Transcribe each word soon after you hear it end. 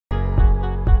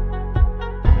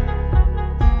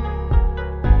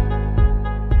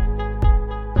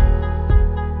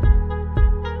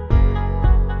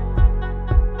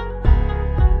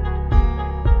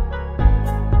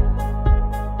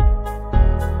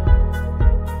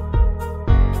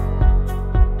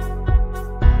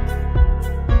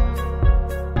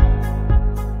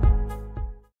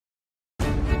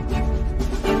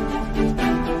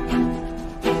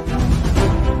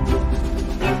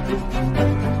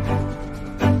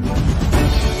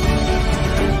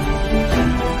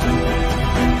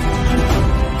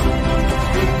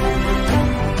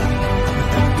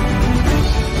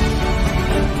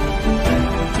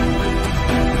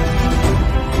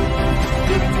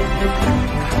Hello,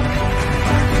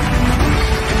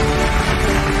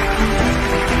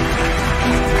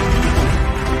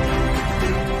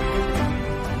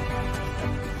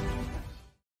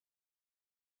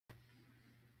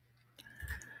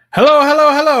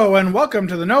 hello, hello, and welcome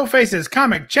to the No Faces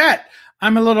Comic Chat.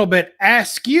 I'm a little bit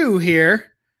askew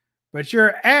here, but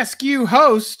your askew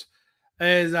host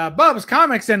is BUB'S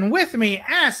Comics, and with me,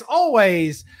 as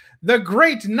always, the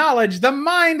great knowledge, the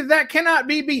mind that cannot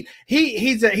be beat.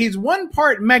 He's one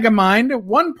part mega mind,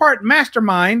 one part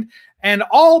mastermind, and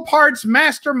all parts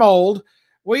master mold.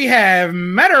 We have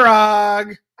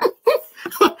Metarog.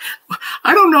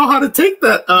 I don't know how to take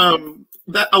that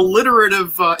that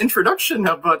alliterative introduction,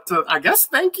 but I guess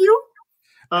thank you.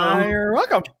 You're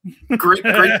welcome. great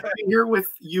to be here with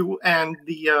you and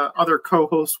the other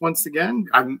co-hosts once again.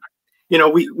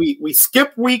 We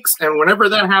skip weeks, and whenever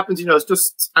that happens, it's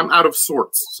just I'm out of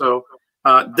sorts. So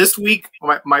this week,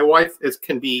 my wife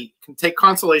can take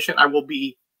consolation. I will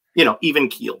be, even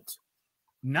keeled.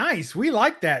 Nice. We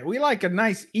like that. We like a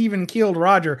nice even-keeled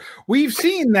Roger. We've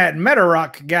seen that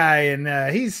Metarog guy,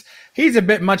 and he's a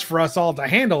bit much for us all to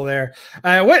handle there.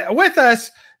 With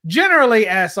us, generally,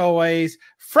 as always,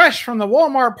 fresh from the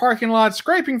Walmart parking lot,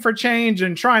 scraping for change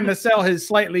and trying to sell his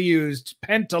slightly used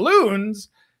pantaloons,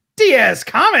 DS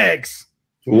Comics.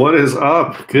 What is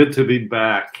up? Good to be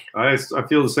back. I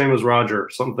feel the same as Roger.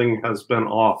 Something has been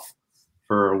off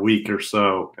for a week or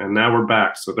so, and now we're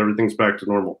back, so everything's back to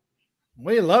normal.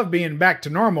 We love being back to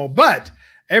normal, but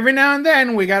every now and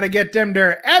then we got to get them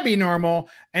to Abby normal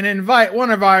and invite one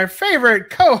of our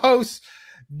favorite co-hosts,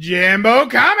 Jambo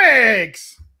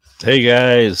Comics. Hey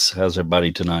guys, how's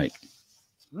everybody tonight?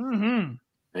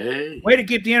 Hey. Way to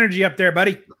keep the energy up there,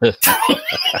 buddy.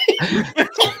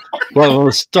 Well,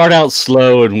 we'll start out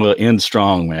slow and we'll end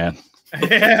strong, man.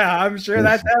 Yeah, I'm sure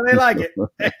that's how they like it.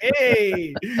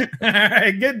 Hey, all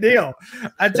right, good deal.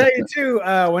 I tell you too,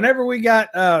 whenever we got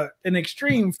an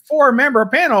extreme 4-member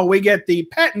panel, we get the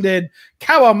patented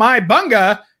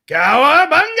Kawamai-bunga.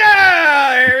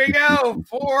 Kawabunga! Here we go.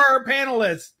 4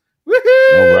 panelists.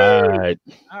 Woohoo!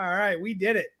 All right, we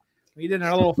did it. We did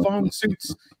our little foam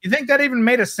suits. You think that even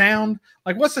made a sound?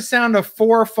 Like, what's the sound of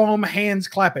 4 foam hands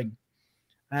clapping?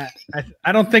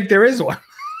 I don't think there is one.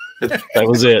 That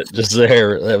was it. Just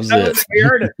there. That was it. We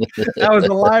heard it. That was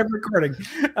a live recording.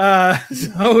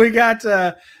 So we got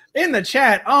in the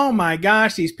chat. Oh my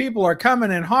gosh, these people are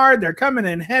coming in hard. They're coming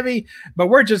in heavy, but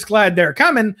we're just glad they're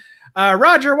coming.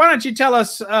 Roger, why don't you tell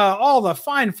us all the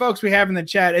fine folks we have in the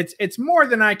chat? It's more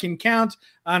than I can count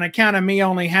on account of me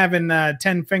only having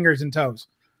 10 fingers and toes.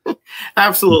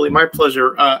 Absolutely, my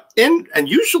pleasure. And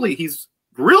usually he's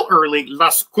real early.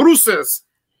 Las Cruces.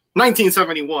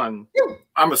 1971.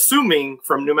 I'm assuming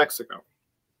from New Mexico.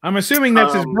 I'm assuming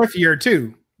that's his birth year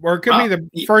too, or it could be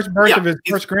the first birth of his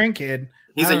first grandkid.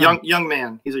 He's a young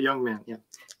man. He's a young man. Yeah,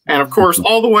 and of course,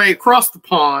 all the way across the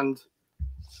pond,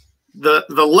 the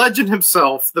legend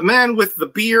himself, the man with the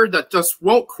beard that just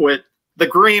won't quit, the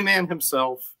Gray Man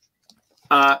himself,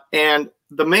 and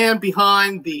the man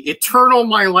behind the Eternal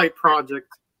My Light project,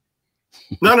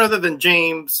 none other than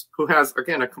James, who has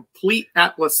again a complete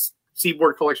Atlas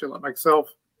Seaboard collection like myself,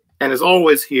 and is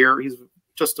always here. He's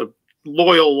just a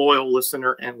loyal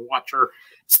listener and watcher.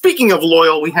 Speaking of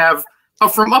loyal, we have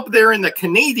from up there in the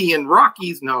Canadian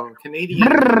Rockies,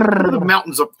 the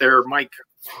mountains up there, Mike.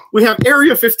 We have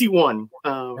Area 51.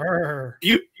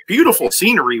 Beautiful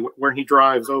scenery where he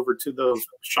drives over to those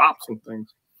shops and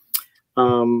things.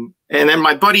 And then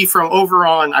my buddy from over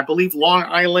on, I believe, Long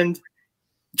Island,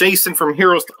 Jason from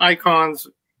Heroes to Icons.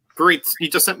 Great. He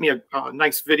just sent me a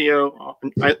nice video on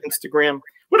Instagram.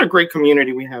 What a great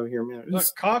community we have here, man. Look,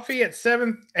 coffee at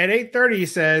 8:30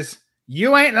 says,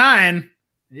 you ain't lying.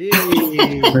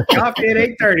 Coffee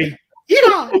at 8:30.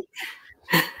 Yeah.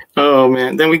 Oh,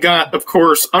 man. Then we got, of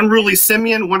course, Unruly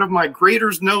Simeon, one of my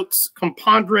Graders Notes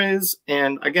compadres,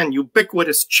 and again,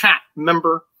 ubiquitous chat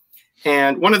member,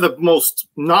 and one of the most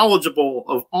knowledgeable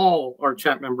of all our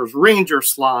chat members, Ranger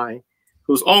Sly,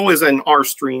 who's always in our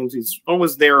streams. He's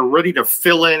always there, ready to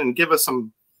fill in and give us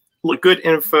some good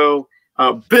info.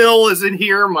 Bill is in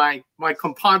here, my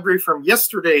compadre from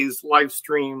yesterday's live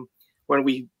stream when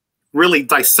we really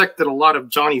dissected a lot of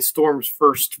Johnny Storm's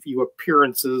first few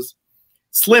appearances.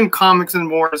 Slim Comics and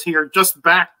More is here, just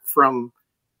back from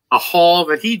a haul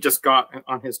that he just got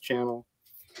on his channel.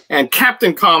 And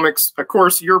Captain Comics, of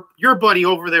course, your buddy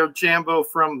over there, Jambo,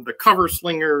 from the Cover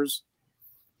Slingers.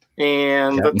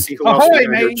 And let's see who else. Ahoy,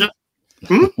 mates.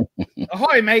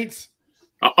 Ahoy, mates.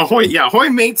 Ahoy, yeah, ahoy,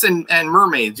 mates and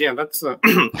mermaids. Yeah, that's of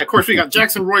course we got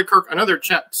Jackson Roy Kirk, another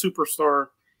chat superstar.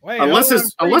 Wait, unless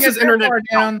his internet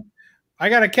down. I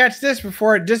got to catch this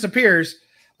before it disappears.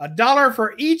 $1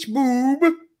 for each boob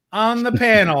on the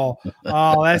panel.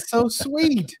 Oh, that's so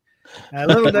sweet.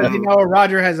 Little does he know,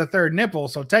 Roger has a third nipple,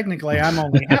 so technically I'm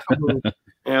only half a boob.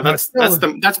 Yeah,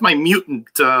 that's my mutant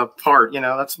part. You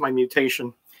know, that's my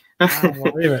mutation. I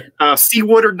believe it. C.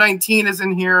 Woodard 19 is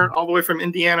in here, all the way from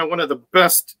Indiana. One of the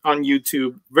best on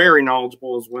YouTube. Very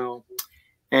knowledgeable as well.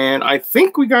 And I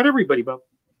think we got everybody, Bob.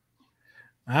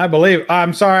 I believe.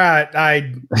 I'm sorry,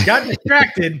 I got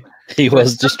distracted. He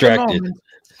was distracted.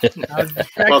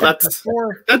 Well, that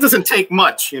doesn't take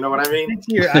much. You know what I mean? Thank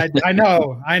you. I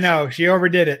know. She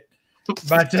overdid it.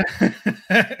 But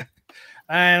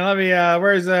and let me.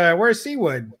 Where's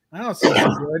Seawood? I don't see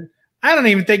Seawood. I don't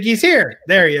even think he's here.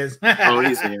 There he is. Oh,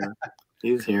 he's here.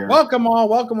 He's here. Welcome all.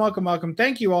 Welcome.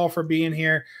 Thank you all for being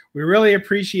here. We really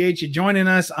appreciate you joining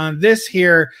us on this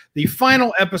here, the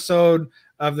final episode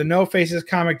of the No Faces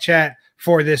Comic Chat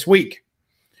for this week.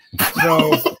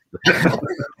 So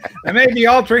I may be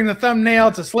altering the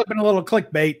thumbnail to slip in a little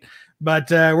clickbait, but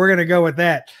we're going to go with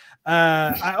that.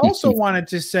 I also wanted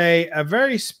to say a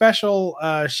very special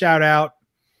shout out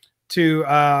to,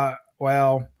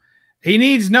 well, he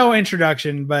needs no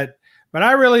introduction, but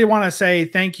I really want to say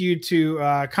thank you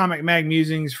to Comic Mag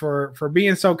Musings for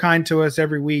being so kind to us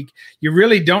every week. You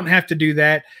really don't have to do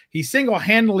that. He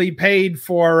single-handedly paid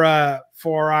for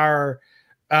our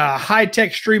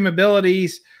high-tech stream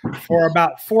abilities for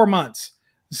about 4 months.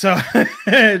 So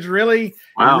it's really,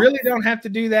 wow. You really don't have to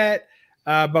do that.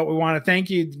 But we want to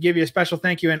thank you, give you a special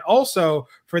thank you. And also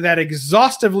for that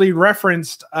exhaustively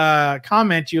referenced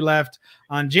comment you left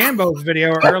on Jambo's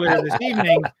video earlier this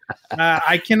evening.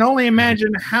 I can only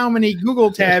imagine how many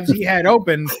Google tabs he had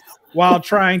open while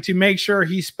trying to make sure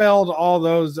he spelled all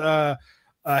those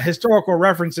historical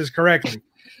references correctly.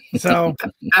 So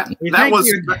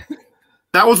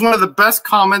that was one of the best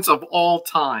comments of all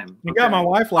time. You got my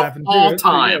wife laughing. All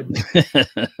time.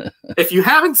 If you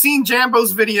haven't seen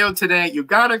Jambo's video today, you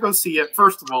got to go see it,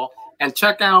 first of all, and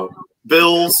check out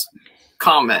Bill's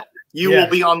comment. You will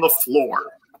be on the floor.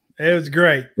 It was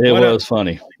great. It was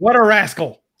funny. What a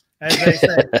rascal, as they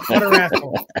say. What a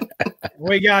rascal.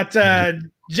 We got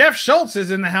Jeff Schultz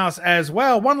is in the house as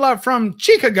well. One love from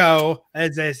Chicago,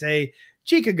 as they say.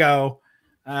 Chicago.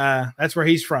 That's where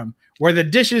he's from. Where the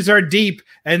dishes are deep,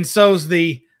 and so's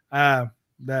the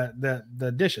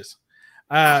dishes.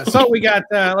 So we got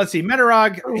let's see,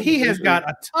 Metarog. He has got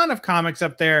a ton of comics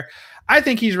up there. I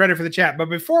think he's ready for the chat. But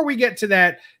before we get to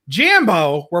that,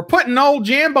 Jambo, we're putting old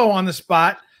Jambo on the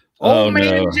spot. Old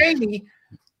man Jamie,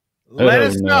 let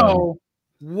us know,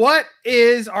 what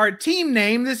is our team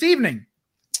name this evening?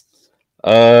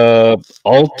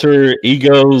 Alter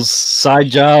Egos Side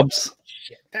Jobs.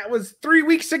 That was 3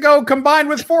 weeks ago combined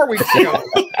with 4 weeks ago.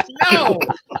 No.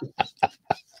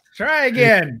 Try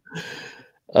again.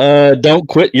 Don't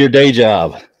quit your day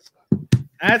job.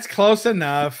 That's close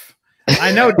enough.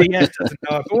 I know DS doesn't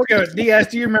know it, but we'll go with DS.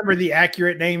 Do you remember the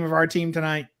accurate name of our team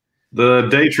tonight? The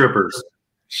Day Trippers.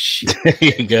 There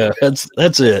you go.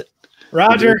 That's it.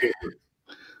 Roger.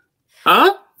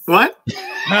 Huh? What?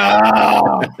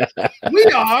 Oh, we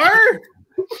are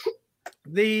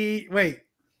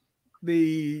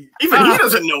even he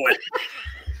doesn't know it.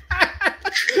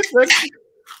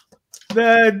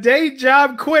 the Day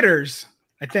Job Quitters,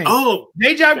 I think. Oh,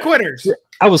 Day Job Quitters.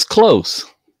 I was close.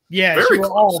 Yeah, you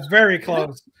were all very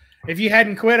close. If you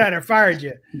hadn't quit, I'd have fired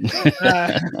you.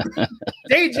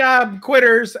 Day Job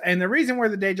Quitters. And the reason we're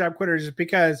the Day Job Quitters is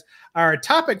because our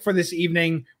topic for this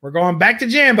evening, we're going back to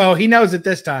Jambo. He knows it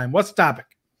this time. What's the topic?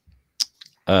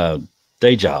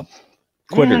 Day Job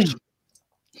Quitters.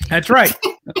 That's right.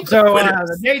 So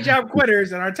the Day Job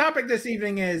Quitters. And our topic this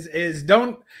evening is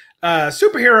don't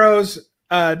superheroes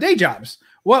day jobs.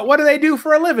 What do they do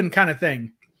for a living kind of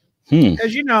thing?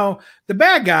 Because, you know, the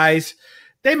bad guys,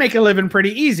 they make a living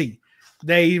pretty easy.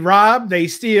 They rob, they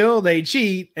steal, they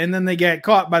cheat, and then they get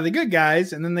caught by the good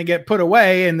guys, and then they get put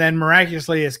away and then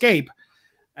miraculously escape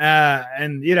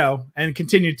and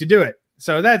continue to do it.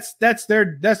 So that's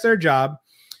their job.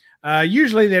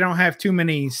 Usually they don't have too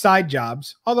many side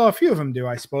jobs, although a few of them do,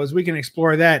 I suppose. We can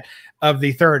explore that of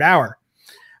the third hour.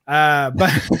 But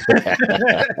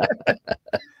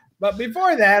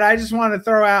before that, I just want to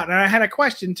throw out, and I had a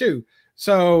question too.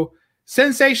 So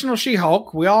Sensational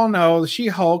She-Hulk, we all know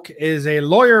She-Hulk is a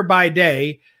lawyer by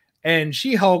day and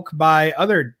She-Hulk by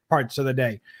other parts of the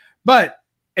day. But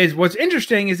what's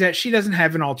interesting is that she doesn't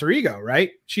have an alter ego,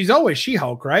 right? She's always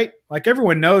She-Hulk, right? Like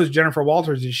everyone knows Jennifer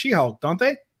Walters is She-Hulk, don't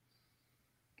they?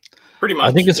 Pretty much.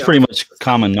 I think it's pretty much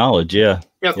common knowledge, yeah.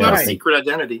 Yeah, it's not a secret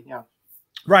identity, yeah.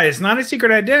 Right, it's not a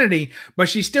secret identity, but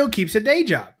she still keeps a day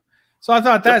job. So I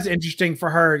thought that's interesting for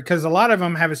her because a lot of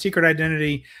them have a secret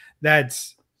identity that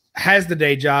has the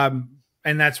day job,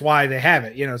 and that's why they have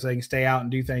it, so they can stay out and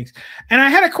do things. And I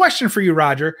had a question for you,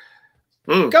 Roger.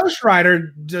 Ghost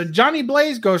Rider, Johnny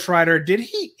Blaze Ghost Rider, did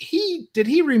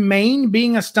he remain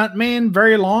being a stuntman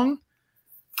very long?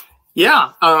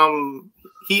 Yeah,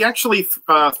 he actually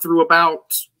through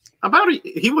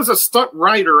he was a stunt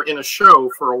rider in a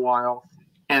show for a while,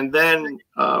 and then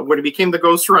when he became the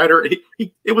Ghost Rider,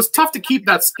 it was tough to keep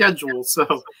that schedule.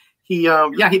 So he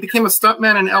became a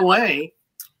stuntman in LA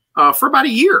for about a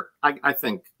year, I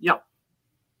think. Yep.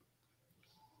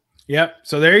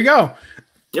 So there you go.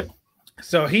 Yep.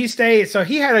 So he stayed. So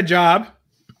he had a job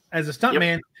as a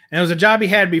stuntman, and it was a job he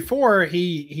had before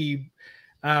he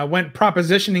went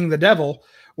propositioning the devil,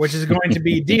 which is going to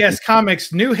be DS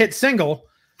Comics' new hit single,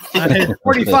 his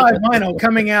 45 vinyl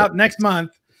coming out next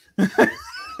month.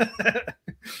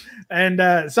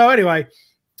 And so anyway,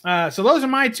 so those are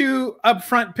my two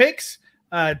upfront picks,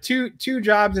 two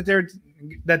jobs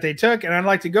that they took, and I'd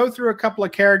like to go through a couple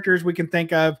of characters we can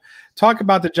think of, talk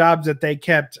about the jobs that they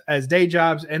kept as day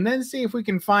jobs, and then see if we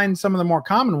can find some of the more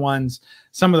common ones,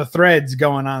 some of the threads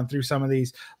going on through some of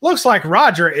these. Looks like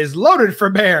Roger is loaded for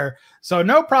bear, so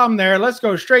no problem there. Let's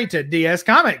go straight to DS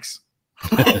Comics.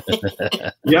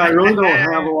 Yeah, I really don't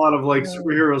have a lot of like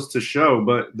superheroes to show,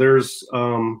 but there's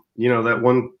that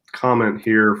one comment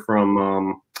here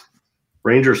from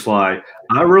Ranger Sly.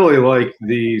 I really like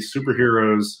the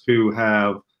superheroes who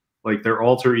have like their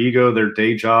alter ego, their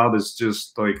day job is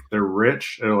just like they're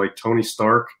rich. Like Tony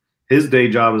Stark, his day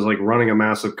job is like running a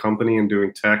massive company and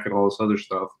doing tech and all this other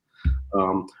stuff.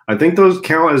 I think those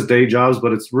count as day jobs,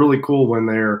 but it's really cool when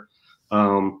they're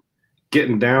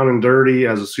getting down and dirty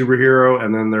as a superhero,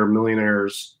 and then they're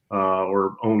millionaires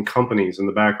or own companies in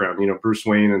the background. Bruce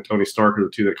Wayne and Tony Stark are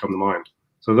the two that come to mind.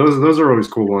 So those are always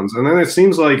cool ones. And then it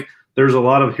seems like there's a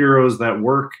lot of heroes that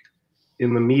work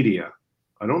in the media.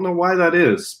 I don't know why that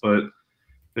is, but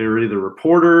they're either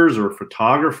reporters or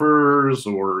photographers,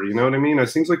 or you know what I mean. It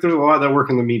seems like there's a lot that work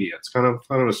in the media. It's kind of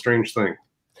a strange thing.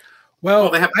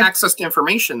 Well, they have access to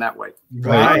information that way.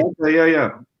 Right.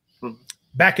 Yeah.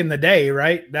 Back in the day,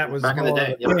 right? That was back in the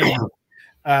day.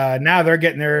 Now they're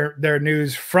getting their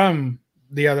news from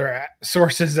the other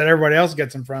sources that everybody else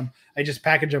gets them from. They just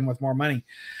package them with more money.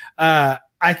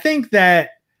 I think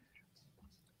that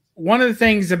one of the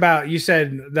things about, you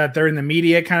said that they're in the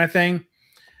media kind of thing,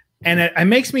 and it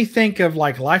makes me think of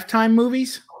like Lifetime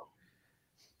movies.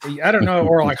 I don't know,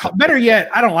 or like better yet,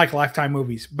 I don't like Lifetime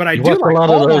movies, but I do like a lot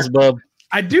of those, Bub.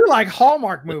 I do like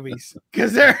Hallmark movies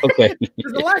because they're okay.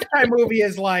 The Lifetime movie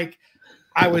is like,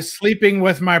 I was sleeping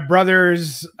with my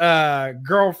brother's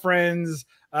girlfriend's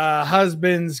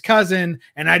husband's cousin,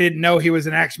 and I didn't know he was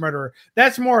an axe murderer.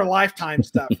 That's more Lifetime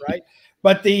stuff, right?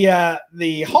 But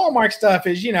the Hallmark stuff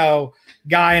is,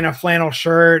 guy in a flannel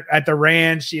shirt at the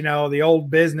ranch, the old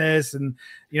business, and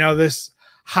this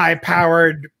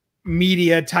high-powered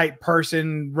media type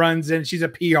person runs in. She's a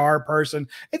PR person.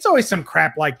 It's always some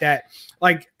crap like that.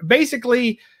 Like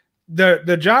basically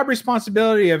the job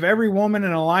responsibility of every woman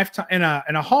in a Lifetime in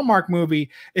a Hallmark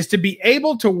movie is to be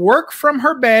able to work from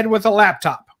her bed with a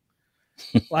laptop.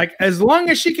 Like as long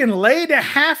as she can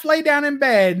half lay down in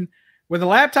bed with a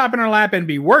laptop in her lap and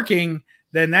be working,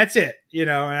 then that's it. And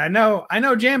I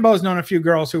know Jambo's known a few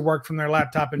girls who work from their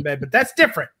laptop in bed, but that's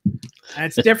different.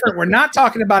 That's different. We're not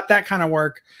talking about that kind of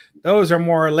work. Those are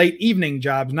more late evening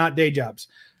jobs, not day jobs.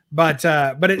 But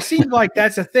it seems like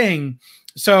that's a thing.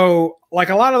 So like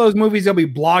a lot of those movies, there'll be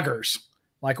bloggers.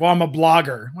 Like, well, I'm a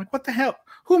blogger. I'm like, what the hell?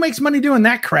 Who makes money doing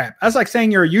that crap? That's like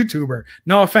saying you're a YouTuber.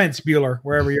 No offense, Bueller,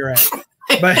 wherever you're at.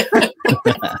 But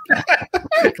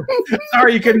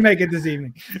sorry you couldn't make it this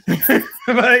evening.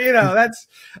 But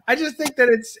I just think that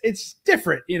it's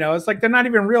different. It's like they're not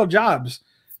even real jobs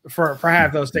for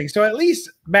half those things. So at least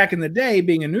back in the day,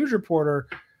 being a news reporter,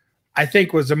 I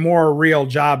think was a more real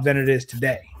job than it is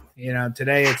today.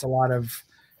 Today it's a lot of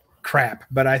crap.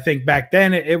 But I think back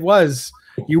then it was,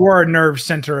 you were a nerve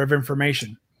center of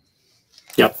information.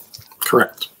 Yep,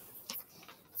 correct.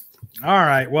 All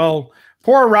right. Well,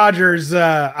 poor Rogers,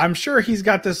 I'm sure he's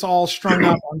got this all strung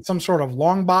up on some sort of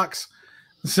long box.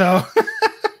 So,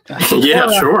 yeah,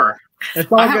 sure.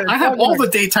 I have all the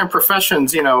daytime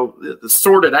professions,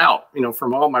 sorted out,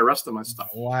 from all my rest of my stuff.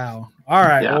 Wow. All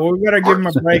right. Yeah. Well, we got to give him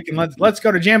a break, and let's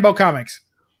go to Jambo Comics.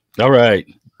 All right.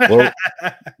 Well,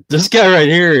 this guy right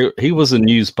here, he was a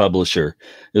news publisher.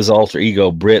 His alter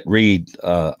ego, Britt Reed,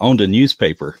 owned a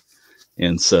newspaper.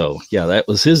 And so, yeah, that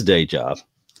was his day job.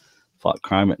 Fought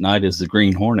crime at night as the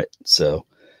Green Hornet. So,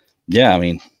 yeah, I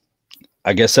mean,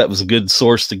 I guess that was a good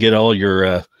source to get all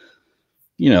your,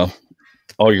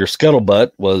 all your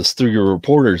scuttlebutt was through your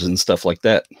reporters and stuff like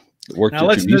that. Worked now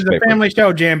listen, this is a family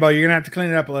show, Jambo. You're gonna have to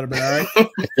clean it up a little bit, all right?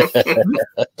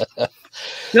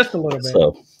 Just a little bit.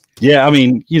 So, yeah, I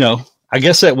mean, you know, I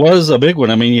guess that was a big one.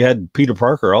 I mean, you had Peter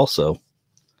Parker also.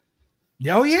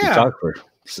 Oh yeah,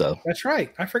 so that's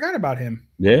right. I forgot about him.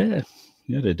 Yeah,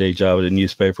 he had a day job at a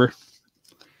newspaper.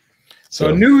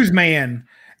 So newsman.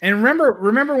 And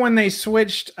remember when they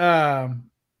switched Clark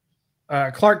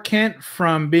Kent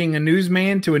from being a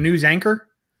newsman to a news anchor?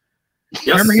 Yes.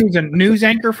 Remember he was a news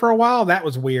anchor for a while? That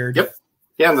was weird. Yep.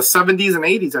 Yeah, in the 70s and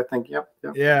 80s, I think. Yep.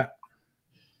 Yeah.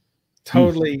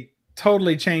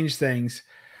 Totally changed things.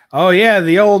 Oh, yeah,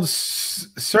 the old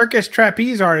circus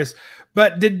trapeze artist.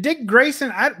 But did Dick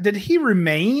Grayson, did he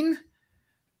remain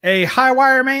a high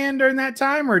wire man during that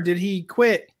time, or did he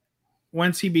quit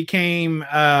once he became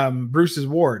Bruce's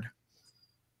ward?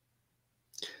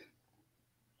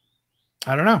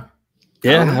 I don't know.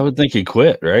 Yeah, I would think he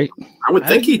quit, right? I would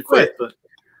think he'd quit, but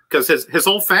because his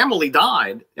whole family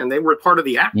died and they were part of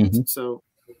the act. So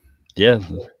yeah.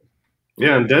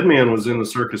 And Deadman was in the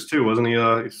circus too, wasn't he?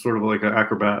 Sort of like an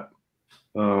acrobat.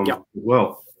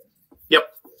 Well. Yep.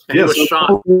 And he was shot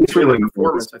for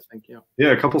performance, I think.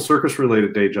 Yeah, a couple circus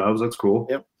related day jobs. That's cool.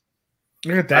 Yep.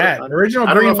 Look at that. Original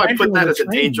I don't Green know if I put Lantern that as a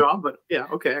day job, but yeah,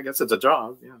 okay, I guess it's a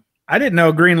job. Yeah. I didn't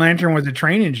know Green Lantern was a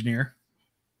train engineer.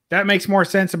 That makes more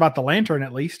sense about the Lantern,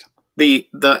 at least. The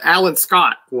Alan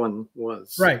Scott one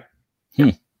was right.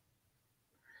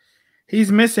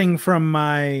 He's missing from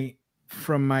my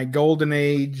Golden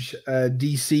Age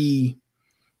DC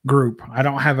group. I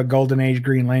don't have a Golden Age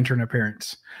Green Lantern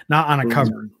appearance, not on a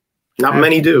cover. Not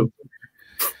many do.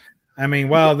 I mean,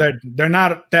 well, they're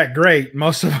not that great,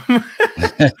 most of them.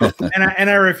 and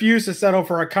I refuse to settle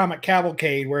for a comic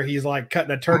cavalcade where he's like cutting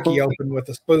a turkey open with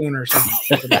a spoon or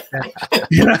something like that.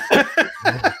 You know?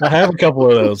 I have a couple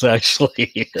of those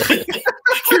actually.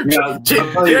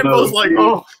 Jambo's like,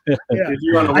 oh,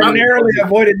 I narrowly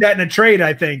avoided that in a trade,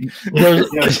 I think. Yeah,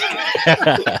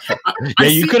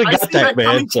 you could have got that,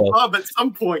 man. Club at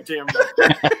some point, Jambo.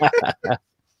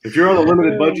 If you're on a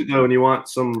limited budget though, and you want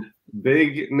some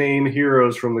big name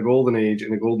heroes from the Golden Age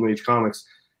and the Golden Age comics,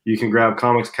 you can grab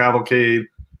Comics Cavalcade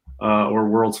or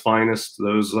World's Finest.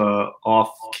 Those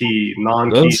off-key,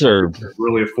 non-key, those are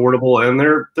really affordable, and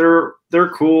they're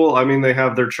cool. I mean, they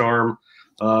have their charm.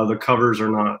 The covers are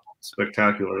not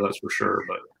spectacular, that's for sure.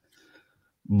 But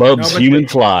BUB'S Human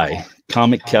Fly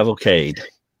Comic Cavalcade.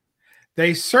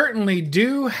 They certainly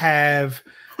do have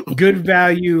good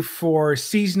value for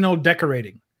seasonal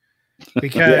decorating.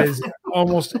 Because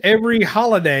almost every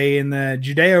holiday in the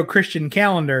Judeo-Christian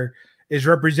calendar is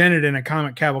represented in a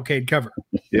Comic Cavalcade cover.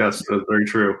 Yes, that's very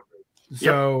true.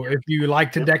 So if you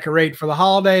like to decorate for the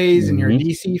holidays and you're a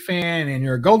DC fan and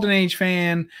you're a Golden Age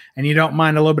fan and you don't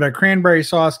mind a little bit of cranberry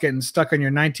sauce getting stuck on your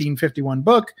 1951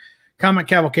 book, Comic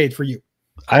Cavalcade for you.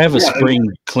 I have a spring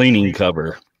cleaning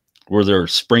cover where they're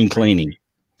spring cleaning.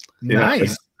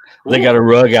 Nice. They got a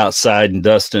rug outside and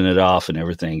dusting it off and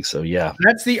everything. So yeah,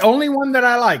 that's the only one that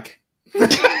I like. So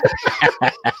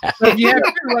if you have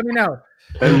to, let me know.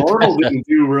 And Marvel didn't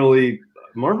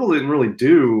really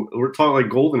do. We're talking like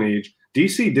Golden Age.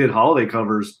 DC did holiday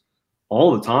covers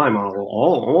all the time on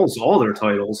almost all their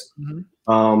titles.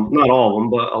 Not all of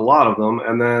them, but a lot of them.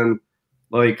 And then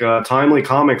like Timely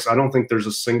Comics, I don't think there's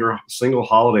a single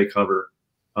holiday cover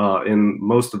in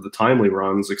most of the Timely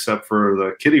runs, except for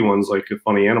the kitty ones like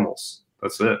Funny Animals.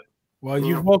 That's it. Well,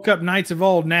 you've woke up Knights of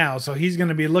Old now, so he's going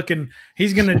to be looking.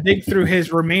 He's going to dig through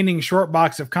his remaining short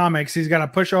box of comics. He's going to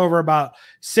push over about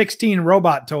 16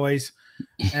 robot toys,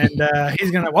 and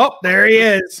he's going to. Well, there he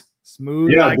is.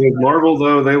 Smooth. Yeah, with Marvel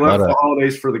though, they left the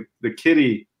holidays for the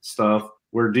kitty stuff,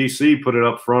 where DC put it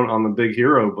up front on the big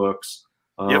hero books.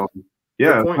 Yeah,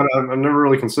 I've never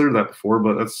really considered that before,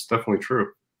 but that's definitely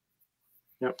true.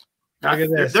 Yep.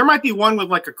 There might be one with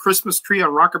like a Christmas tree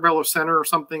on Rockefeller Center or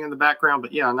something in the background,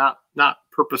 but yeah, not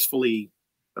purposefully.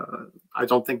 I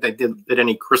don't think they did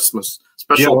any Christmas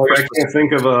special. Yeah, Christmas. I can't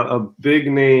think of a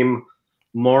big name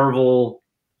Marvel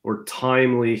or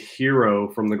Timely hero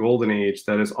from the Golden Age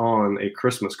that is on a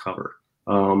Christmas cover.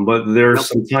 But there's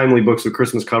some Timely books with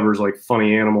Christmas covers like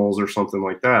Funny Animals or something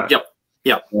like that.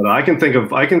 Yep. But I can think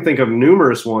of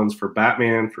numerous ones for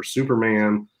Batman, for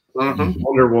Superman.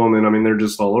 Wonder Woman. I mean, they're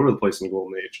just all over the place in the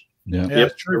Golden Age. Yeah,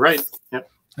 that's true. You're right. Yep.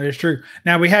 That is true.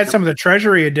 Now we had some of the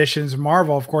Treasury editions of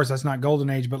Marvel. Of course, that's not Golden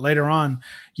Age, but later on,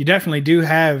 you definitely do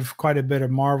have quite a bit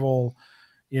of Marvel,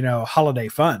 holiday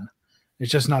fun. It's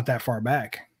just not that far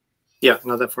back. Yeah,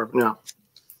 not that far. No,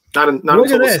 not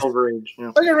until the Silver Age.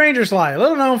 Yeah. Look at Ranger Sly.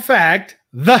 Little known fact: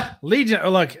 the Legion. Oh,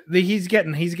 look, he's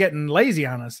getting lazy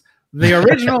on us. The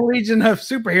original Legion of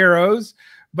Superheroes,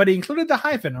 but he included the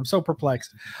hyphen. I'm so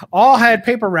perplexed. All had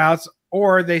paper routes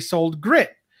or they sold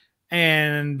grit.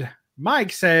 And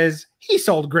Mike says he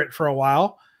sold grit for a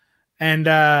while. And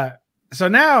so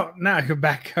now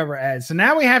back cover ads. So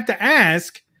now we have to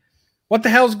ask, what the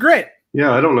hell's grit?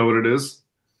 Yeah, I don't know what it is.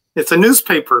 It's a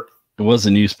newspaper. It was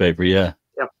a newspaper, yeah.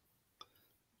 Yep.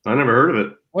 I never heard of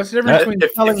it. What's the difference between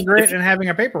selling grit and having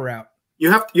a paper route?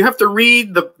 You have to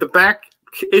read the back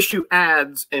issue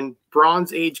ads in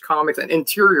Bronze Age comics and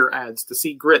interior ads to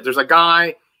see grit. There's a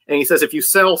guy, and he says if you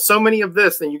sell so many of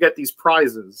this, then you get these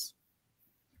prizes.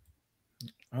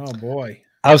 Oh boy,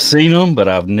 I've seen them, but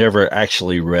I've never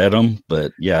actually read them.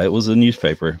 But yeah, it was a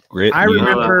newspaper. Grit. I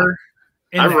remember.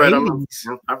 I've read them.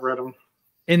 I've read them.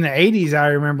 In the 80s, I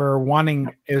remember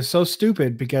wanting. It was so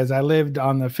stupid because I lived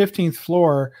on the 15th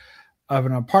floor of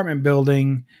an apartment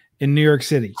building in New York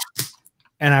City.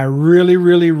 And I really,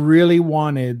 really, really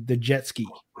wanted the jet ski.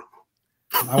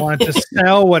 I wanted to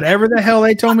sell whatever the hell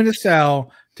they told me to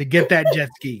sell to get that jet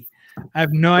ski. I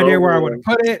have no idea where I would have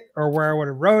put it or where I would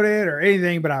have wrote it or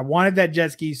anything, but I wanted that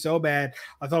jet ski so bad.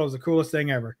 I thought it was the coolest thing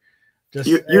ever. Just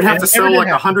you'd have to sell like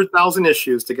 100,000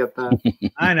 issues to get that.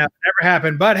 I know, never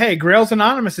happened. But hey, Grails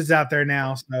Anonymous is out there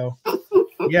now, so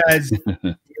you guys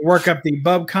work up the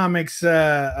Bub Comics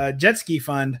jet ski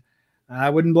fund. I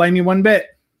wouldn't blame you one bit.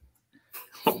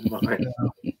 Oh my.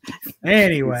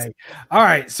 Anyway, all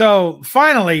right. So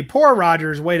finally, poor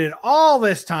Rogers waited all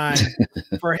this time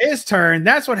for his turn.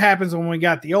 That's what happens when we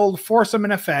got the old foursome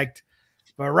in effect.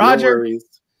 But Roger,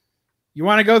 you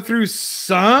want to go through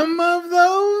some of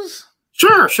those?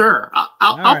 Sure.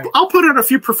 I'll put in a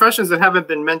few professions that haven't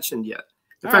been mentioned yet.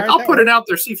 In fact, I'll put it out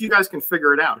there, see if you guys can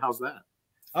figure it out. How's that?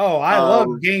 Oh, I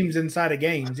love games inside of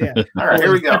games. Yeah. All right,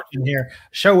 here we go. Here,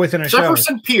 show within a show.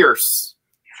 Jefferson Pierce.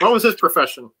 What was his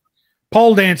profession?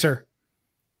 Pole dancer.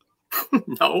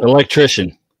 No.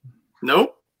 Electrician.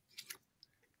 Nope.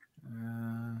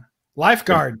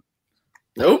 Lifeguard.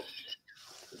 Nope.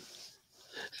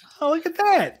 Oh, look at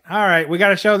that. All right, we got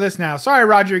to show this now. Sorry,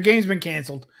 Roger, your game's been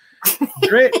canceled.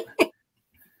 Grit.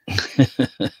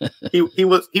 He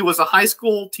was a high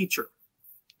school teacher.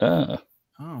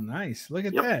 Oh, nice. Look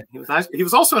at that. He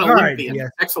was also an Olympian,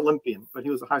 ex-Olympian, but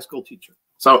he was a high school teacher.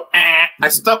 So I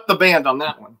stuck the band on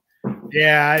that one.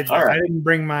 Yeah, I didn't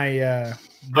bring my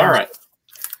all right.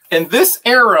 In this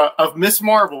era of Miss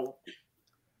Marvel,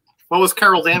 what was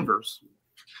Carol Danvers?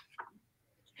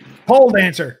 Pole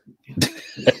dancer.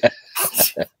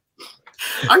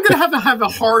 I'm gonna have a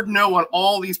hard no on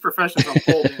all these professions on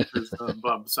pole dancers,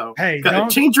 Bub. So hey,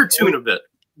 change your tune a bit.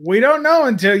 We don't know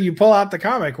until you pull out the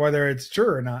comic whether it's true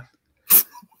or not.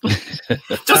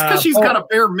 Just because she's got a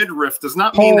bare midriff does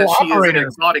not mean that she is an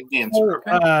exotic dancer.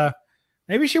 Okay?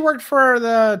 Maybe she worked for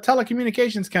the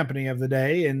telecommunications company of the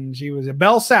day, and she was a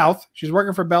Bell South. She was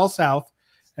working for Bell South,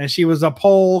 and she was a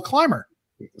pole climber.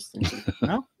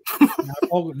 No,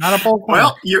 not a pole climber.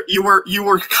 Well, you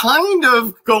were kind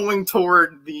of going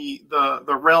toward the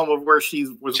realm of where she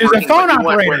was. She was a phone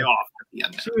operator.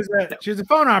 She was a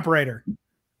phone operator.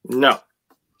 No.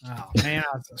 Oh man,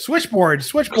 switchboard.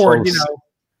 Close. You know.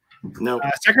 No.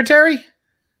 Secretary.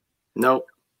 Nope.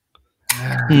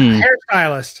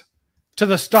 Hairstylist. To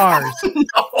the stars.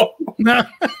 No.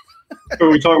 Are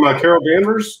we talking about Carol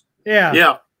Danvers? Yeah.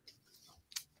 Yeah.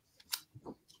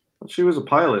 She was a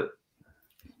pilot.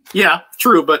 Yeah,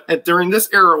 true. But during this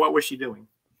era, what was she doing?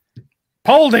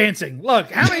 Pole dancing. Look,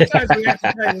 how many times do we have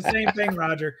to say the same thing,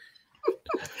 Roger?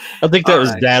 I think that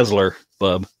was Dazzler,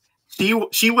 Bub.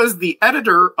 She was the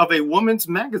editor of a woman's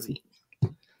magazine.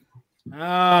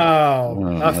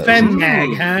 Oh, a femme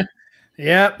mag, huh?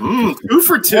 Yep. 2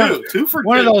 for 2. 2 for 2.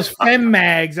 One of those femme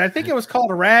mags. I think it was called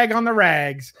a rag on the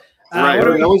rags. Right.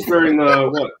 That was during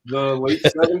the late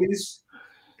 70s?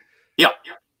 Yeah.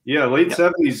 Yeah, late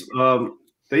 70s.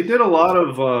 They did a lot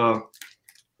of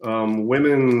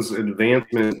women's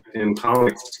advancement in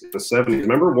comics in the 70s.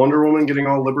 Remember Wonder Woman getting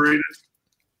all liberated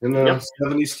in the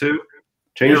 70s too?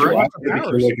 Changed her life, became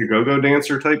like a go-go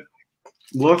dancer type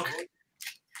look.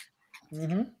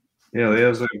 Mm-hmm. Yeah, they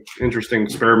have some interesting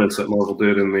experiments that Marvel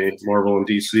and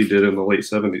DC did in the late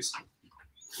 70s.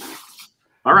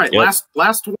 All right, last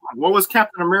one. What was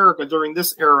Captain America during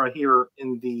this era here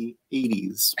in the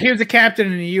 80s? He was a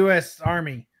captain in the U.S.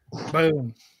 Army.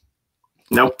 Boom.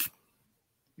 Nope.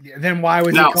 Then why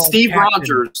was he called Steve captain?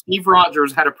 Rogers? Steve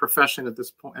Rogers had a profession at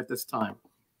this point. At this time.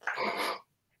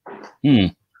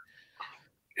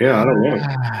 Yeah, I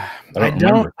don't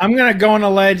know. I'm going to go on a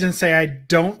ledge and say I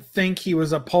don't think he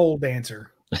was a pole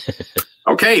dancer.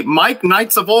 Okay, Mike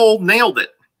Knights of Old nailed it.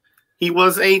 He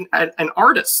was an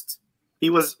artist.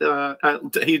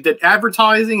 he did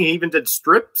advertising. He even did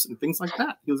strips and things like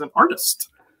that. He was an artist.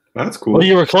 That's cool. Well,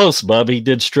 you were close, bub. He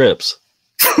did strips.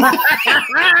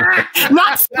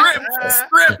 Not strips.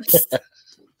 Strips.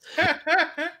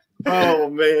 Oh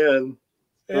man!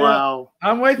 Wow.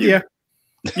 I'm with you.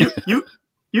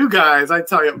 You guys, I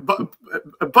tell you,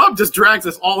 Bub just drags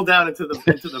us all down into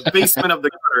the basement of the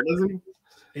gutter, doesn't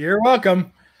he? You're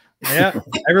welcome. Yeah,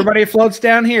 everybody floats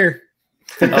down here.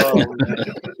 Oh,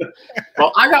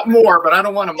 well, I got more, but I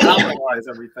don't want to monopolize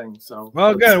everything. So,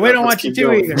 well, good. We don't want you to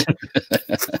going. either.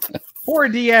 Poor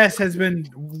DS has been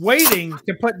waiting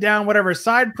to put down whatever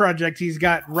side project he's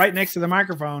got right next to the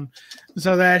microphone,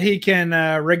 so that he can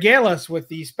regale us with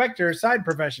the Spectre side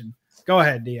profession. Go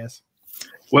ahead, DS.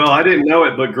 Well, I didn't know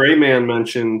it, but Gray Man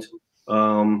mentioned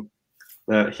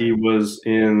that he was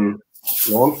in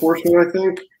law enforcement, I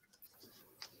think.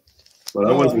 But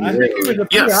I wasn't. I think he was a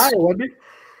PI, wasn't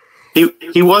he?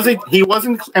 He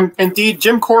wasn't. Indeed,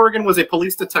 Jim Corrigan was a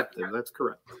police detective. That's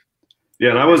correct.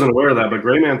 Yeah, and I wasn't aware of that, but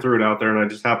Gray Man threw it out there, and I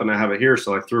just happened to have it here,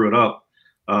 so I threw it up.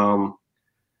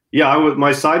 Yeah,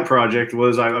 my side project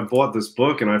was I bought this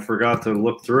book, and I forgot to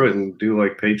look through it and do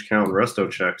like page count and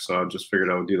resto checks, so I just figured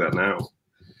I would do that now.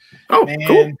 Oh, Man,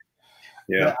 cool.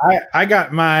 Yeah, I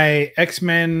got my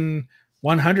X-Men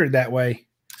 100 that way.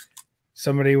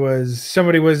 Somebody was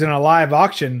in a live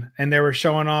auction, and they were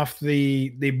showing off the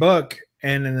book,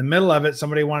 and in the middle of it,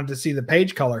 somebody wanted to see the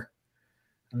page color,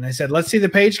 and they said, "Let's see the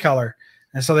page color."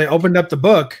 And so they opened up the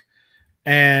book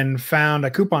and found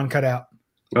a coupon cutout.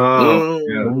 Oh,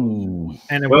 yeah.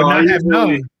 And it would not have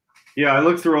known. Yeah, I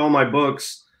looked through all my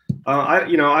books. I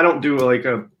don't do like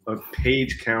a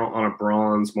page count on a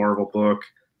bronze Marvel book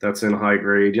that's in high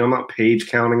grade. I'm not page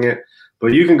counting it.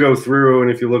 But you can go through,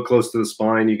 and if you look close to the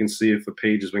spine, you can see if the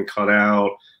page has been cut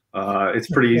out. It's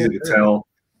pretty easy to tell.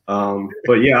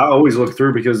 But yeah, I always look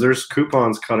through because there's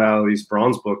coupons cut out of these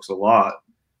bronze books a lot.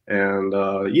 And,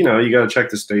 you got to check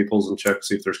the staples and check to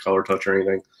see if there's color touch or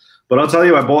anything. But I'll tell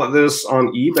you, I bought this on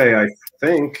eBay, I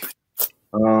think.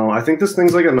 I think this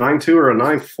thing's like a 9.2 or a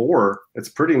 9.4. It's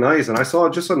pretty nice. And I saw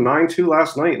just a 9.2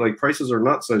 last night. Like, prices are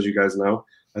nuts, as you guys know.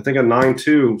 I think a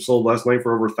 9.2 sold last night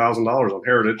for over $1,000 on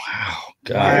Heritage. Wow,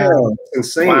 God. Yeah,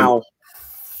 insane. Wow.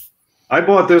 I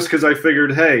bought this because I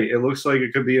figured, hey, it looks like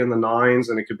it could be in the 9s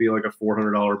and it could be like a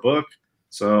 $400 book.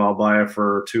 So I'll buy it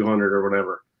for $200 or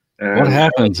whatever. And what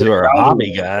happened to our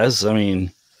hobby, guys? I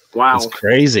mean, wow, it's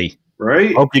crazy.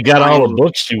 Right? Hope you got all the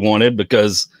books you wanted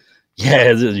because,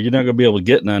 yeah, you're not going to be able to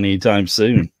get none anytime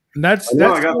soon. I got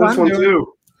this one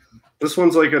too. This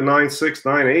one's like a 9.6,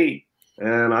 9.8.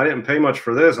 And I didn't pay much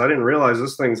for this. I didn't realize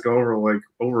this thing's going for like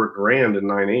over $1,000 in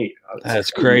 9.8.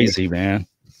 That's crazy, man.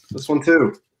 This one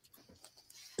too.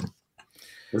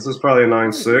 This is probably a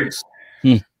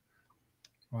 9.6.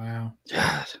 Wow.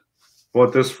 God.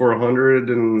 What, this for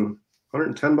 $110,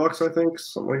 I think,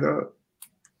 something like that.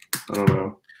 I don't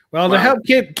know. Well, to help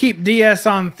keep DS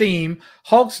on theme,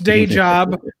 Hulk's day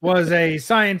job was a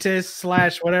scientist /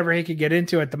 whatever he could get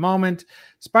into at the moment.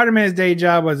 Spider-Man's day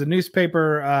job was a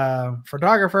newspaper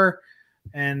photographer,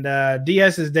 and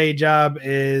DS's day job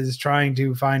is trying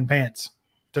to find pants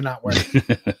to not wear.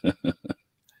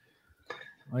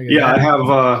 Yeah, I have,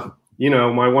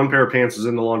 my one pair of pants is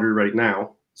in the laundry right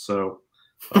now. So,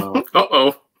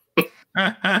 uh-oh.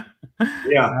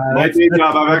 Yeah, my day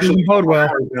job, I've actually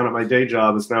down at my day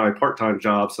job is now a part-time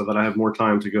job so that I have more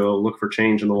time to go look for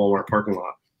change in the Walmart parking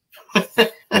lot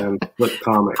and flip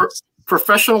comics.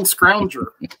 Professional scrounger.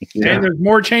 Yeah. And there's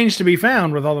more change to be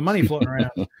found with all the money floating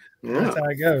around. That's how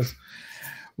it goes.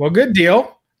 Well, good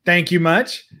deal. Thank you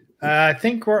much. I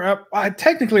think we're up.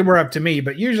 Technically, we're up to me,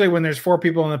 but usually when there's 4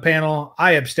 people on the panel,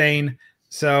 I abstain.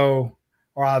 So,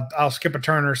 or I'll skip a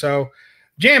turn or so.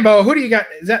 Jambo, who do you got?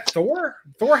 Is that Thor?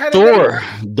 Thor.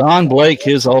 Don Blake,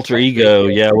 his alter ego,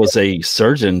 was a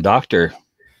surgeon, doctor.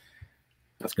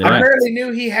 I barely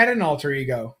knew he had an alter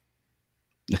ego.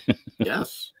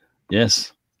 Yes.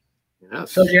 Yes.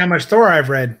 Yes. Shows you how much Thor I've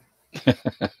read.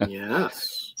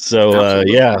 Yes. So,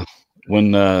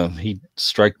 when he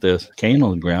struck the cane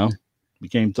on the ground,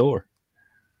 became Thor,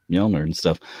 Mjolnir and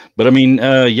stuff. But I mean,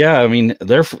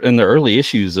 they're in the early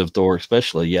issues of Thor,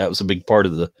 especially. Yeah, it was a big part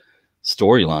of the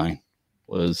storyline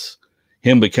was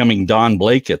him becoming Don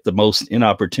Blake at the most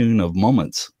inopportune of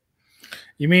moments.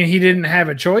 You mean he didn't have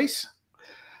a choice?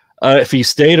 If he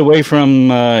stayed away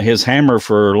from his hammer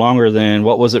for longer than,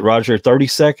 what was it, Roger, 30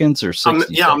 seconds or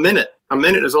 60 seconds? A minute. A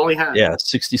minute is all he had. Yeah,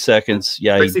 60 seconds.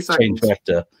 Yeah, he changed back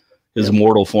to his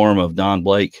mortal form of Don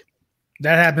Blake.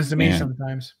 That happens to me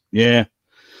sometimes. Yeah,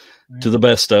 to the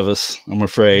best of us, I'm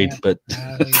afraid. But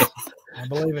I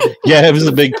believe it. Yeah, it was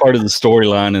a big part of the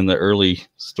storyline in the early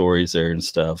stories there and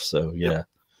stuff. So yeah,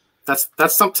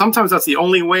 sometimes that's the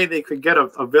only way they could get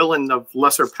a villain of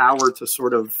lesser power to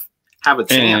sort of have a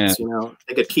chance. You know,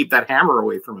 they could keep that hammer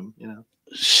away from him. You know,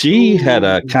 she had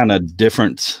a kind of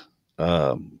different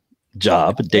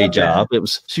job, a day job.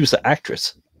 She was an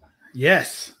actress.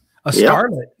 Yes, a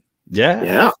starlet.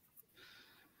 Yeah.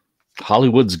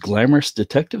 Hollywood's glamorous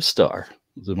detective star,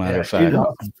 as a matter of fact.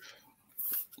 Awesome.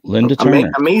 Linda Turner.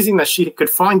 Amazing that she could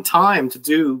find time to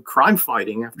do crime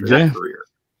fighting after that career.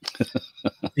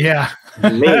 Yeah.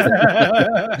 Amazing.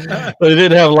 But it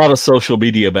didn't have a lot of social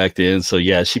media back then. So,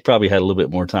 yeah, she probably had a little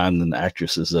bit more time than the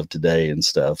actresses of today and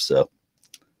stuff. So,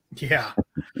 yeah.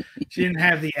 She didn't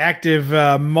have the active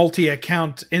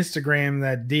multi-account Instagram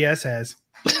that DS has.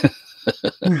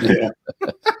 Yeah.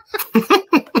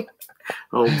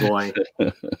 Oh, boy.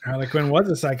 Harley Quinn was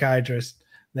a psychiatrist.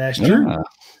 That's true. yeah.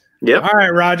 Yep. All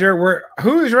right, Roger.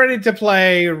 Who's ready to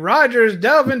play Roger's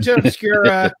Delve into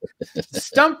Obscura,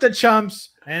 Stump the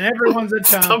Chumps, and everyone's a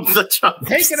chump. Stump the Chumps.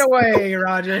 Take it away,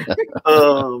 Roger.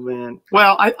 Oh man.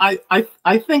 Well,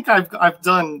 I think I've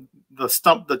done the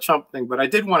Stump the Chump thing, but I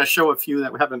did want to show a few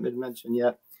that haven't been mentioned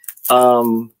yet.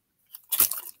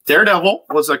 Daredevil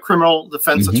was a criminal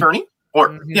defense attorney,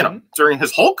 or you know, during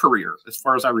his whole career, as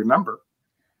far as I remember.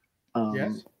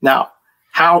 Yes. Now,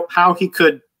 how he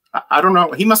could, I don't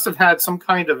know. He must have had some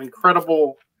kind of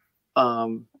incredible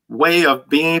way of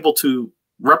being able to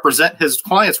represent his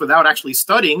clients without actually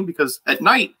studying, because at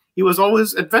night he was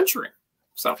always adventuring.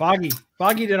 So Foggy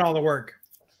did all the work.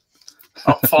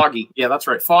 Oh, Foggy. Yeah, that's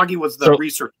right. Foggy was the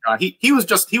research guy. He was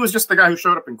just the guy who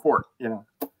showed up in court, you know.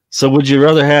 So would you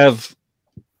rather have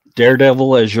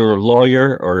Daredevil as your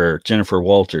lawyer or Jennifer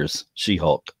Walters,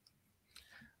 She-Hulk?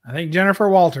 I think Jennifer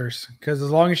Walters, because as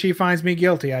long as she finds me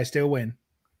guilty, I still win.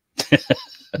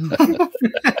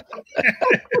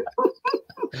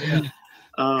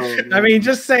 I mean,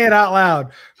 just say it out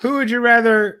loud. Who would you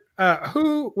rather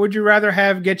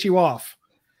have get you off?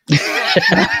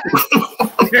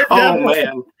 Oh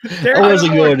man, I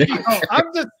wasn't going there.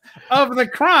 I'm just of the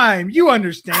crime. You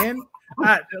understand?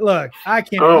 Look, I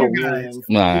can't. Oh you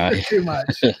man, it's too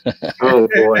much. Oh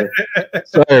boy.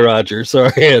 Sorry, Roger.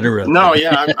 Sorry, I interrupted. No,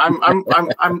 yeah,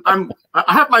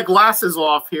 I have my glasses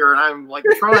off here, and I'm like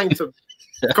trying to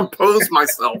compose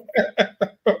myself.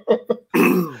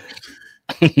 All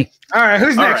right,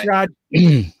 who's next, Rod?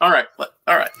 All right.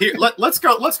 Here, let's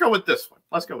go with this one.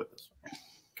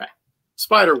 Okay,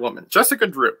 Spider-Woman, Jessica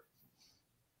Drew.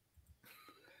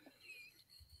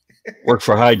 Work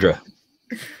for Hydra.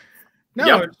 No,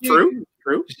 yep, true.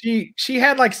 She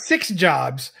had like 6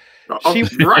 jobs. Oh,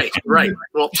 right.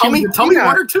 Well, tell me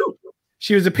 1 or 2.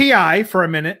 She was a PI for a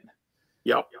minute.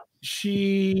 Yep.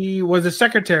 She was a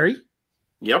secretary.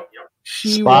 Yep.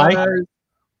 She spy? Was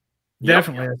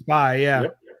definitely a spy. Yeah.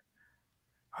 Yep.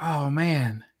 Oh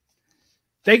man,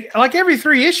 they like every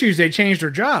 3 issues they changed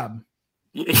her job.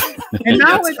 And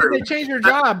not only did they change her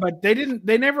job, but they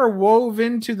never wove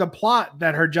into the plot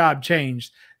that her job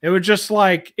changed. It was just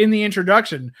like in the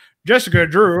introduction, Jessica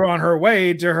Drew on her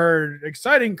way to her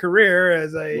exciting career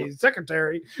as a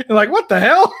secretary. You're like, what the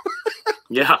hell?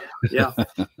 Yeah.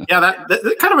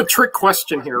 That's kind of a trick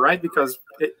question here, right? Because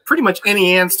pretty much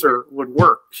any answer would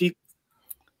work. She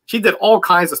did all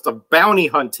kinds of stuff, bounty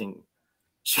hunting.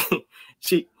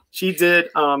 She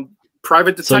did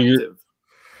private detective. So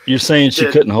you're saying she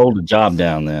couldn't hold a job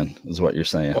down, then, is what you're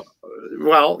saying?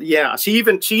 Well, yeah. She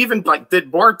even like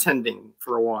did bartending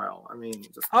for a while. I mean,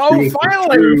 finally, we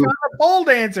found a pole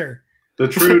dancer. The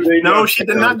true. No, she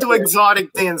did not do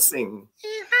exotic dancing.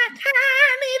 She's a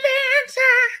tiny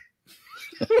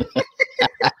dancer.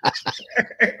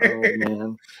 Oh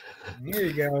man. There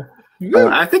you go.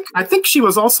 I think she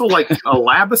was also like a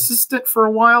lab assistant for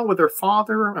a while with her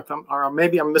father. Or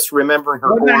maybe I'm misremembering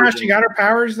her. Wasn't that how she got her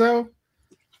powers, though?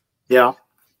 Yeah.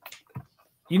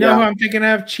 You know who I'm thinking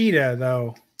of? Cheetah,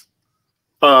 though.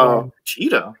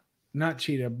 Cheetah? Not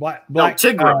Cheetah. Black. No,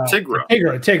 Tigra.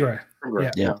 Tigra.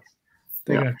 Yeah.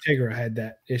 Tigra had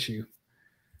that issue,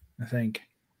 I think.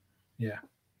 Yeah.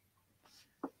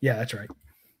 Yeah, that's right.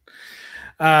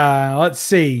 Let's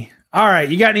see. All right,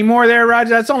 you got any more there, Roger?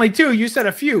 That's only 2. You said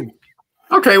a few.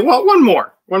 Okay, well, one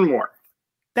more.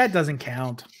 That doesn't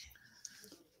count.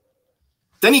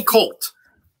 Denny Colt,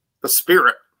 the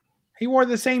Spirit. He wore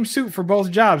the same suit for both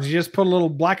jobs. He just put a little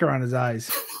black around his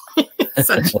eyes.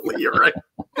 Essentially, you're right.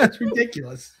 That's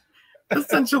ridiculous.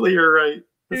 Essentially, you're right.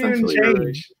 Essentially, you're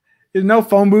right. There's no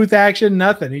phone booth action,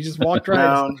 nothing. He just walked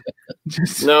right.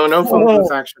 No phone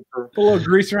booth action. Put a little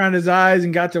grease around his eyes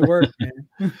and got to work, man.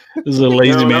 This is a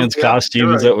lazy man's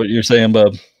costume. Is that what you're saying,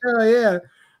 Bub? Oh, yeah.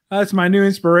 That's my new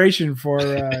inspiration for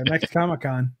next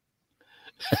Comic-Con.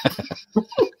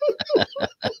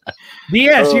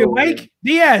 DS, you awake?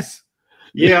 DS.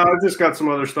 Yeah, I've just got some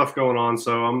other stuff going on,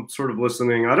 so I'm sort of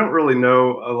listening. I don't really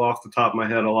know off the top of my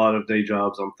head a lot of day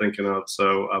jobs I'm thinking of,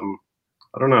 so I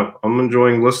don't know. I'm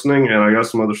enjoying listening, and I got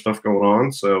some other stuff going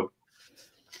on. So,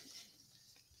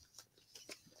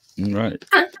 Right.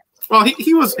 Well,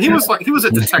 he was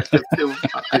a detective too,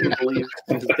 I do believe,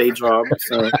 in his day job.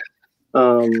 So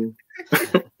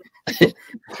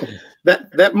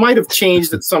that might have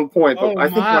changed at some point. But I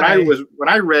think when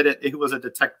I read it, it was a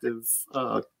detective.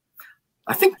 I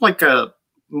think more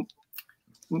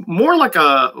like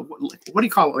a what do you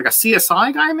call it? Like a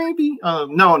CSI guy, maybe?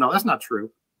 No, that's not true.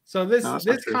 So this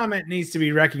comment needs to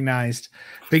be recognized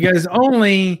because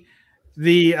only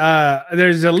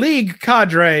there's a league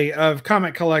cadre of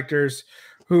comic collectors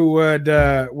who would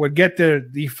get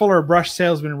the Fuller Brush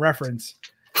salesman reference.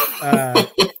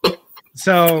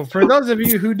 So for those of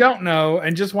you who don't know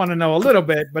and just want to know a little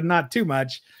bit, but not too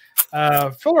much,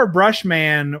 Fuller Brush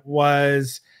Man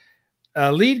was a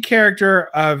lead character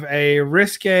of a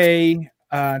risque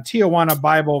Tijuana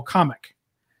Bible comic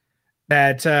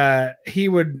that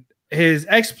his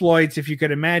exploits, if you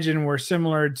could imagine, were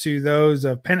similar to those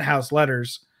of Penthouse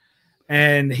Letters.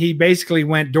 And he basically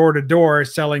went door to door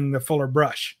selling the Fuller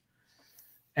Brush.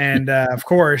 And of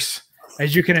course,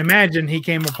 as you can imagine, he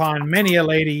came upon many a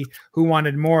lady who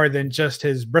wanted more than just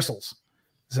his bristles.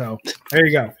 So there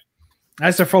you go.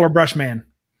 That's the Fuller Brush Man.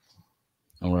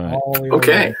 All right.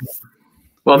 Okay.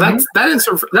 Well,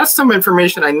 that's some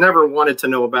information I never wanted to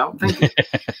know about. Thank you.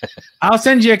 I'll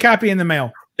send you a copy in the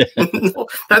mail. No,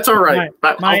 that's all right.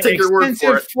 My I'll take your word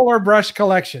for it. Fuller Brush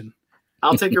collection.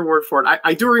 I'll take your word for it.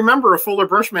 I do remember a Fuller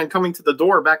Brush Man coming to the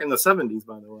door back in the 70s,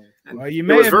 by the way. And well, it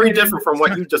was very different from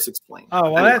what you just explained.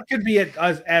 Oh, well, that could be it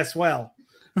as well.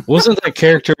 Wasn't that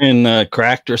character in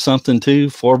Cracked or something too?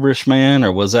 Forbush Man,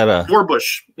 or was that a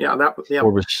Forbush? Yeah, that was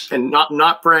Forbush. And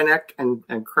not Brannick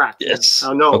and Cracked. Yes.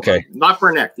 Oh no. Okay. Not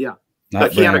Brannick. Yeah.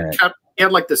 Like he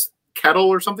had like this kettle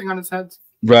or something on his head.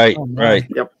 Right. Oh, right.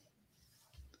 Yep.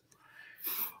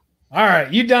 All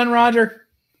right, you done, Roger?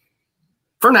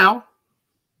 For now.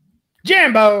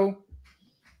 Jambo.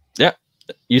 Yeah,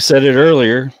 you said it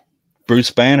earlier.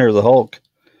 Bruce Banner, the Hulk,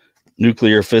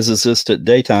 nuclear physicist at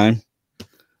daytime.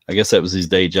 I guess that was his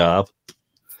day job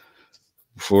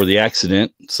before the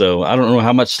accident. So I don't know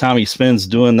how much time he spends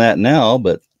doing that now,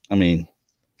 but I mean,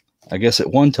 I guess at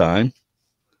one time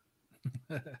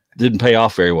didn't pay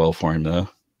off very well for him though.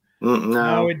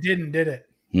 No, it didn't, did it?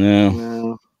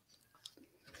 No.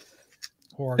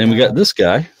 And we got this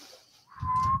guy.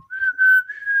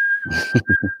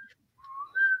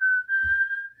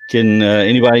 Can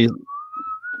anybody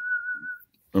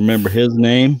remember his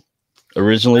name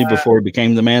originally before he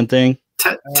became the Man Thing?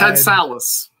 Ted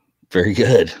Salas. Very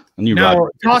good. I knew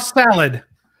Toss Salad.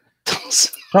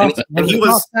 And he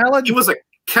was a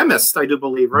chemist, I do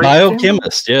believe, right?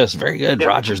 Biochemist, yes, very good. Yeah.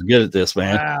 Roger's good at this,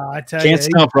 man. Wow, I tell Can't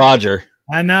stump Roger.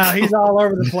 I know he's all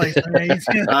over the place.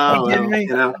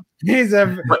 He's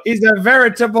a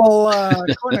veritable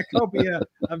cornucopia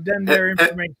of them there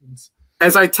informations.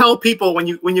 As I tell people, when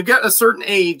you get a certain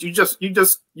age, you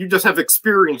just have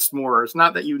experienced more. It's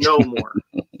not that you know more.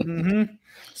 Mm-hmm.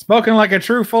 Spoken like a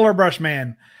true Fuller Brush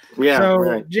man. Yeah. So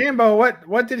right. Jambo,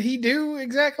 what did he do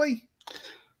exactly?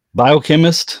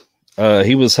 Biochemist.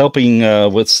 He was helping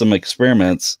with some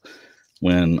experiments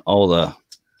when all the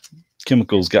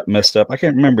chemicals got messed up. I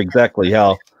can't remember exactly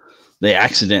how the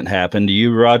accident happened. Do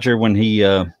you, Roger, when he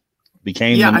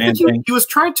became the Man Thing? He was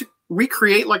trying to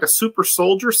recreate like a super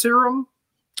soldier serum.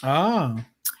 Oh.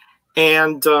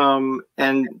 And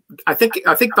I think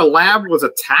the lab was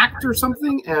attacked or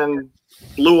something and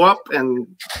blew up, and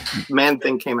Man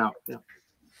Thing came out. Yeah.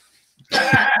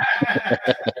 I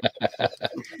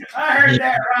heard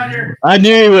that, Roger. I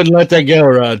knew you wouldn't let that go,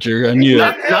 Roger. I knew it.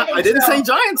 I didn't say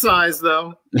giant size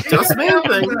though. Just Man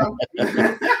Thing.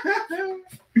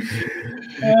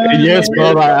 Yes,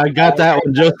 Bob, I got that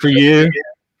one just for you.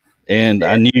 And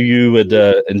I knew you would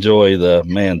enjoy the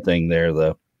Man Thing there,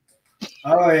 though.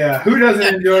 Oh, yeah. Who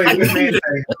doesn't enjoy a good Man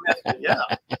Thing? Yeah.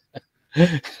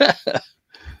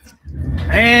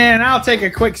 And I'll take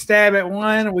a quick stab at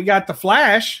one. We got the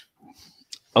Flash.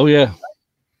 Oh, yeah.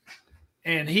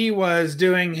 And he was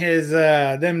doing his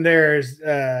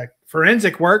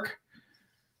forensic work.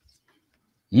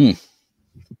 Mm.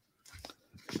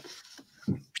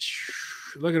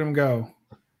 Look at him go.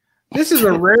 This is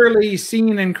a rarely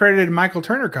seen and credited Michael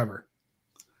Turner cover.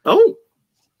 Oh,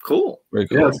 cool. Very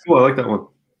cool. Yeah, that's cool. I like that one.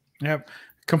 Yep.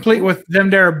 Complete with them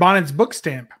there Bonnet's book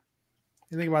stamp.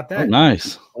 You think about that? Oh,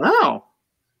 nice. Wow.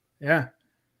 Yeah.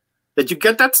 Did you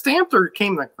get that stamped, or it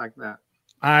came like that?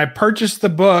 I purchased the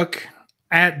book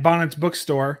at Bonnet's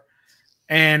bookstore,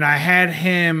 and I had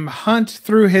him hunt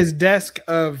through his desk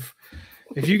of.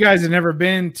 If you guys have never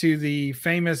been to the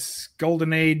famous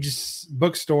Golden Age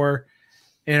bookstore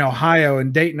in Ohio,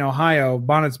 in Dayton, Ohio,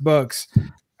 Bonnet's Books,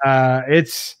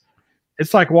 it's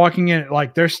like walking in.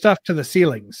 Like there's stuff to the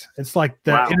ceilings. It's like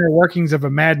the inner workings of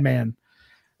a madman.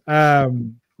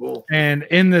 Cool. And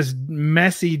in this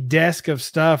messy desk of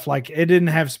stuff, like it didn't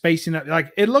have spacing up.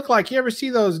 Like it looked like, you ever see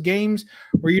those games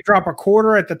where you drop a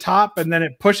quarter at the top and then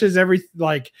it pushes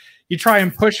like you try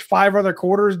and push 5 other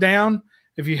quarters down.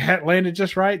 If you had landed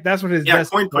just right, that's what his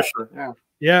desk coin pusher.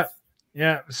 Yeah.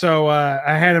 So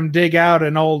I had him dig out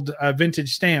an old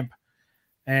vintage stamp,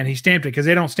 and he stamped it because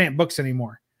they don't stamp books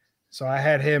anymore. So I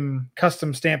had him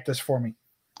custom stamp this for me.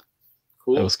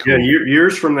 Cool. That was cool. Yeah,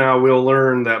 years from now, we'll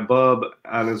learn that Bub,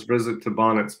 on his visit to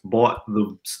Bonnet's, bought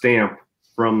the stamp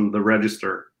from the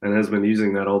register and has been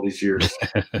using that all these years.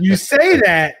 You say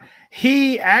that.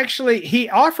 He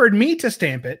offered me to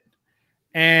stamp it,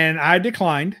 and I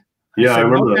declined. I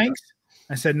remember that. Thanks.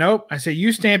 I said, nope. I said,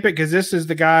 you stamp it because this is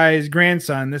the guy's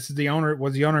grandson. This is the owner,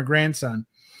 grandson,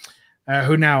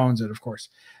 who now owns it, of course.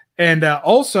 And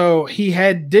also, he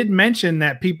did mention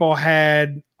that people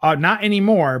had, not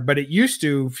anymore, but it used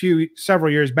to,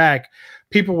 several years back,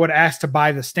 people would ask to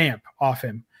buy the stamp off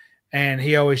him. And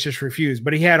he always just refused.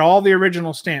 But he had all the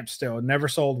original stamps still, never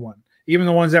sold one. Even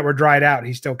the ones that were dried out,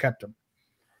 he still kept them.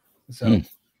 So.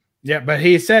 Yeah, but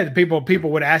he said people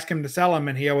would ask him to sell them,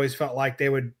 and he always felt like they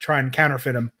would try and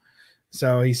counterfeit them.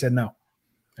 So he said no.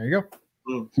 There you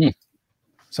go.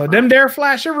 So them dare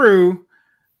flasheroo,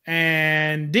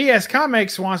 and DS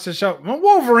Comics wants to show. Well,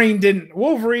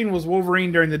 Wolverine was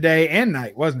Wolverine during the day and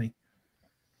night, wasn't he?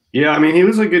 Yeah, I mean, he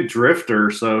was a good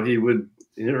drifter, so he didn't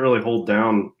really hold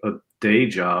down a day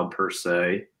job per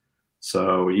se.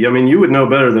 So yeah, I mean, you would know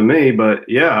better than me, but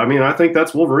yeah, I mean, I think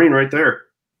that's Wolverine right there.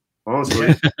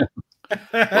 Honestly,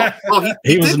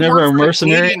 he was never a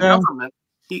mercenary.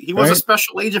 He was a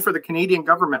special agent for the Canadian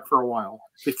government for a while.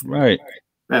 Right.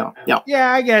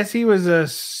 Yeah. I guess he was a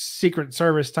Secret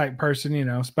Service type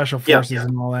person, special forces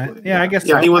and all that. Yeah, I guess.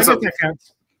 Yeah, so. he was.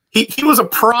 He was a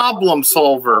problem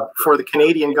solver for the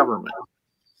Canadian government.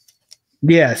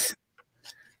 Yes,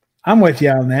 I'm with you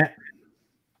on that.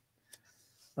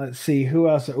 Let's see who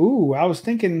else. Ooh, I was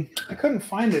thinking I couldn't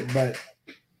find it, but.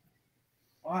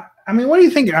 I mean, what do you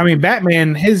think? I mean,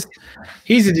 Batman, he's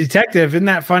a detective. Isn't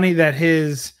that funny that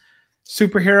his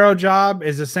superhero job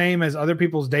is the same as other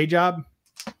people's day job?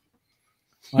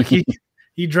 Like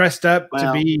he dressed up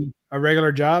to be a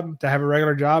regular job, to have a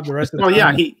regular job. The rest of the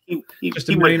time, he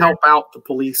would help out the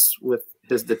police with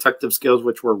his detective skills,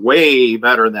 which were way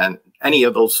better than any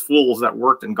of those fools that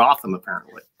worked in Gotham,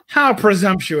 apparently. How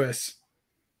presumptuous.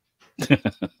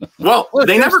 Well,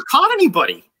 they never caught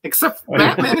anybody. Except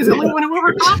Batman is the only one who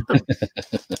ever caught them.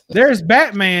 There's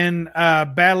Batman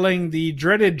battling the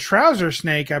dreaded trouser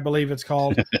snake, I believe it's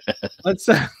called. Let's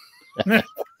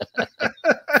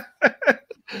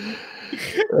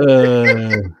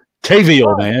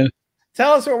Cavial, man.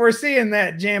 Tell us what we're seeing,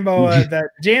 that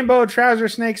Jambo trouser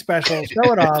snake special.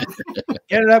 Show it off.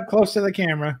 Get it up close to the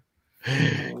camera.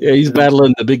 Yeah, he's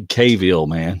battling the big Cavial,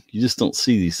 man. You just don't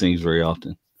see these things very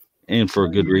often. And for a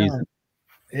good reason.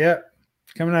 Yep.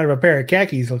 Coming out of a pair of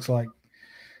khakis, looks like.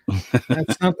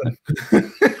 That's something.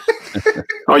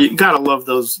 Oh, you gotta love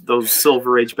those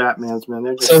Silver Age Batmans, man.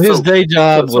 They're just so his day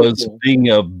job was being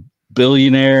a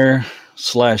billionaire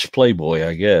 / playboy,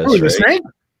 I guess. Oh, the snake?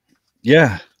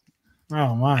 Yeah.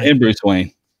 Oh my. And Bruce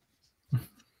Wayne.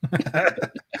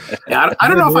 Yeah, I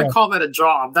don't know if I'd call that a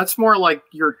job. That's more like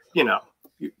you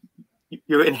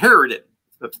inherited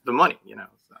the money,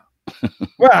 So.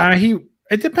 Well,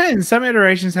 it depends. Some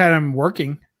iterations had him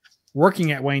working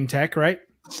at Wayne Tech, right?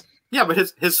 Yeah, but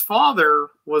his father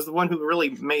was the one who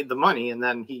really made the money, and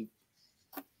then he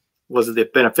was the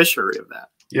beneficiary of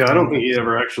that. Yeah, I don't think he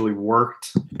ever actually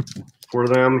worked for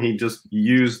them. He just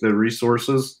used the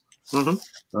resources.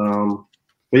 Mm-hmm.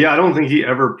 But yeah, I don't think he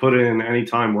ever put in any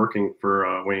time working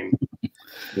for Wayne.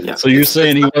 Yeah. So you're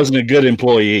saying he wasn't a good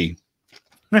employee?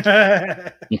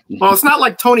 Well, it's not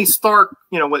like Tony Stark,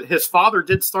 his father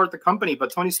did start the company,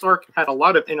 but Tony Stark had a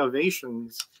lot of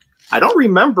innovations. I don't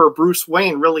remember Bruce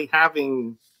Wayne really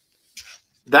having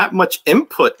that much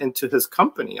input into his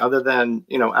company other than,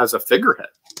 as a figurehead,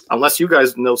 unless you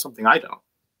guys know something I don't.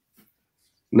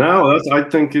 No, I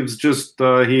think it's just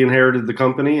he inherited the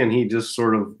company and he just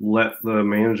sort of let the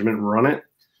management run it,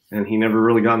 and he never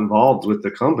really got involved with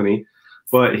the company,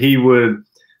 but he would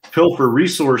pilfer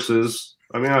resources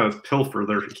I mean, I would pilfer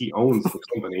he owns the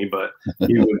company, but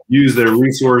he would use their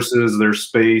resources, their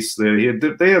space.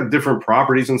 They have different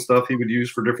properties and stuff he would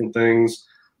use for different things.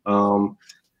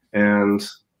 And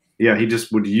yeah, he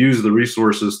just would use the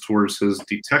resources towards his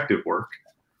detective work.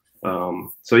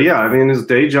 So yeah, I mean, his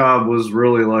day job was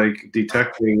really like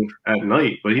detecting at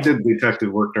night, but he did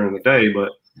detective work during the day.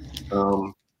 But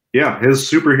yeah, his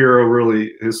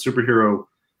superhero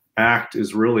act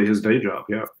is really his day job.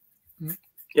 Yeah.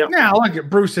 Yep. Now look at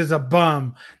Bruce as a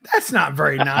bum. That's not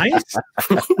very nice.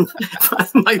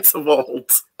 Knights of Old.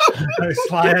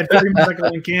 Slide motorcycle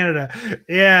in Canada.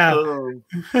 Yeah.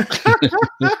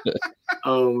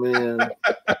 Oh man.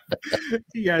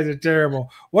 You guys are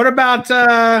terrible. What about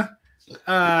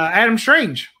Adam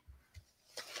Strange?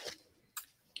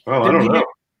 Oh, I don't know.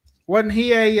 Wasn't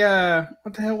he a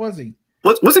what the hell was he?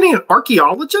 Wasn't he an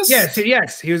archaeologist?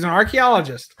 Yes, he was an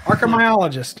archaeologist,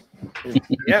 archaeologist.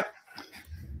 Yep.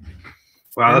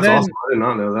 Wow, that's awesome. I did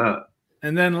not know that.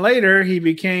 And then later, he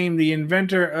became the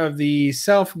inventor of the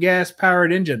self-gas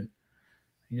powered engine.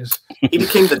 He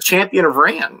became the champion of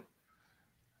Ran.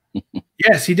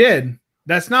 Yes, he did.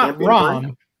 That's not champion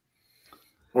Ron.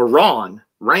 Or Ron.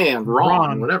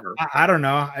 Ron, whatever. I don't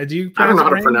know. I don't know how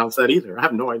to pronounce that either. I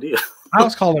have no idea. I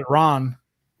always call it Ron.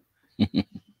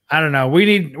 I don't know.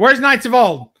 Where's Knights of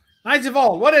Old? Knights of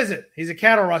Old. What is it? He's a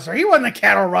cattle rustler. He wasn't a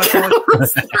cattle rustler.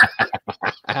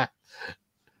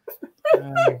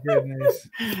 Oh, goodness.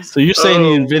 So you're saying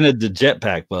he invented the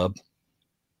jetpack, Bub?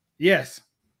 Yes.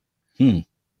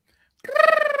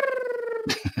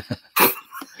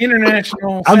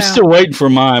 International. I'm still waiting for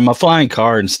my flying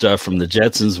car and stuff from the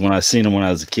Jetsons. When I seen them when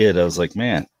I was a kid, I was like,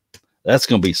 man, that's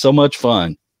going to be so much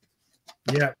fun.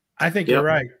 Yeah, I think you're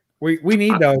right. We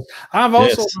need those. I've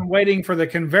also been waiting for the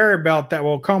conveyor belt that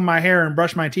will comb my hair and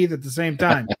brush my teeth at the same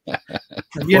time. Well,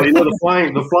 you know,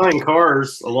 the flying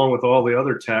cars, along with all the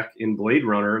other tech in Blade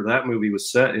Runner, that movie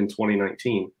was set in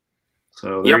 2019.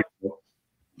 So there you go.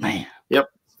 Man.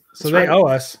 Yep. So they owe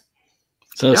us.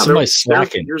 So somebody's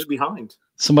slacking. Years behind.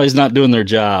 Somebody's not doing their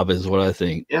job, is what I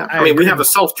think. Yeah. I mean, we have a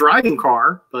self-driving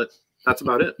car, but that's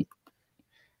about it.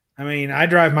 I mean, I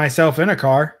drive myself in a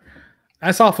car.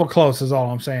 That's awful close, is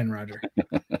all I'm saying, Roger.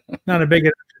 Not a big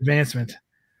advancement.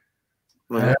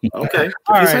 Well, okay.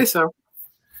 If you say so.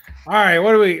 All right.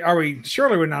 What are we?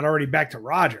 Surely we're not already back to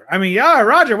Roger. I mean, yeah,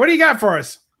 Roger, what do you got for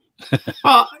us?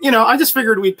 Well, I just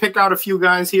figured we'd pick out a few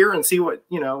guys here and see what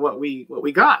we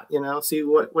got. See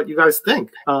what you guys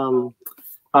think. Hawkeye.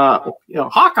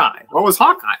 What was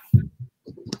Hawkeye?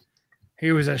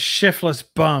 He was a shiftless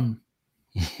bum.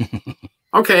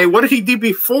 Okay, what did he do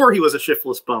before he was a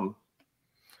shiftless bum?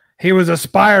 He was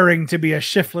aspiring to be a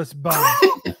shiftless bum.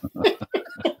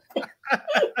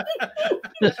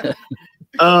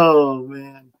 Oh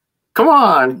man, come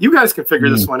on! You guys can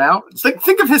figure this one out.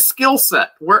 Think of his skill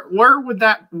set. Where would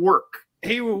that work?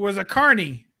 He was a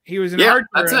carny. He was an archer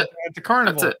at the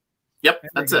carnival. That's it. Yep,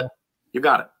 that's it. You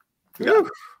got it. You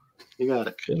got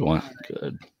it. Good one.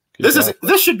 Good.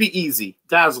 This should be easy.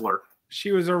 Dazzler.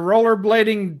 She was a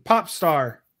rollerblading pop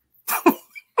star.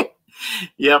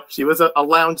 Yep, she was a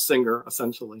lounge singer,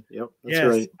 essentially. Yep, that's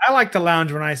right. I like to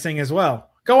lounge when I sing as well.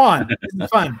 Go on.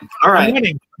 It's fun. All right. I'm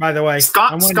winning, by the way.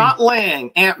 Scott Lang,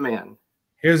 Ant-Man.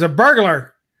 He was a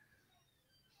burglar.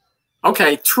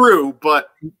 Okay, true,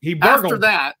 but he burgled. After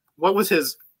that, what was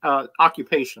his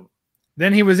occupation?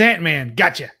 Then he was Ant-Man.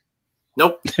 Gotcha.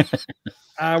 Nope.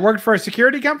 Worked for a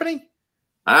security company?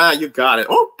 You got it.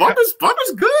 Oh, Bub is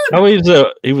good. Oh, he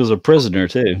was a prisoner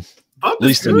too. At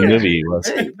least in the movie he was.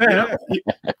 Hey,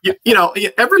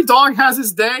 every dog has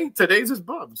his day. Today's his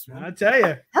Bub's. I tell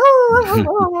you.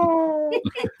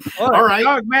 All right.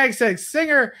 Dog Mag says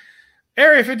singer.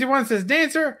 Area 51 says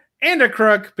dancer and a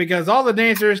crook because all the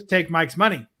dancers take Mike's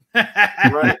money.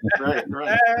 Right.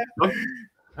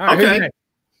 Okay.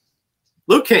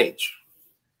 Luke Cage.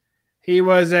 He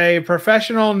was a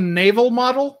professional naval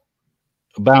model.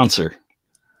 A bouncer.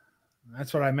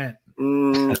 That's what I meant.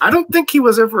 I don't think he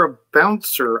was ever a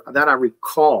bouncer that I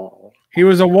recall. He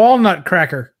was a walnut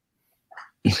cracker.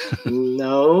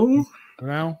 No.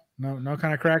 Well, no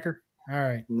kind of cracker. All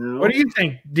right. No. What do you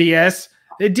think, DS?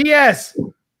 DS,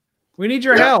 we need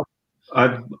your help.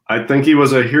 I think he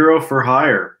was a hero for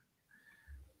hire.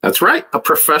 That's right. A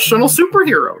professional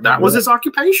superhero. That was his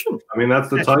occupation. I mean, that's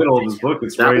the title of his book.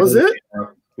 That was it.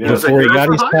 Before he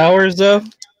got his powers, though?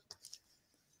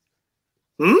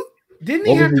 Didn't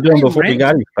he what was he doing before he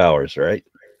got his powers, right?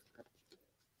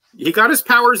 He got his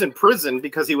powers in prison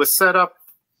because he was set up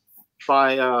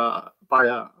by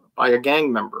a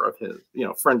gang member of his,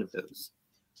 friend of his.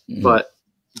 But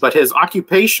his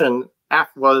occupation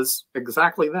was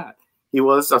exactly that. He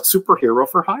was a superhero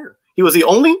for hire. He was the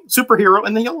only superhero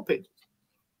in the Yellow Pages.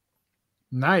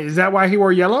 Nice. Is that why he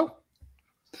wore yellow?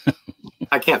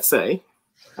 I can't say.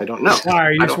 I don't know. Why,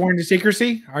 are you sworn to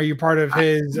secrecy? Are you part of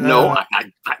his? No,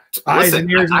 eyes and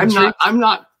ears. I'm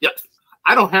not. Yep.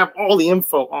 I don't have all the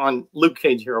info on Luke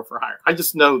Cage Hero for Hire. I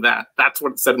just know that that's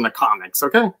what it said in the comics.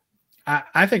 Okay.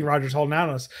 I think Roger's holding out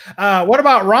on us. What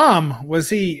about Rom? Was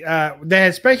he? They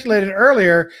had speculated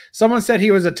earlier. Someone said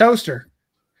he was a toaster.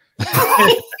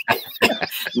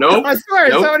 Nope. I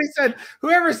swear, somebody said,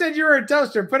 whoever said you were a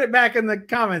toaster, put it back in the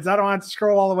comments. I don't have to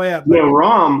scroll all the way up. No,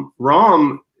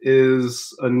 Rom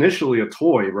is initially a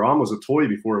toy. Rom was a toy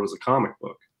before it was a comic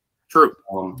book. True.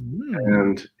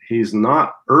 And he's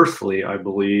not earthly, I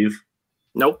believe.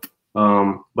 Nope.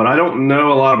 But I don't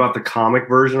know a lot about the comic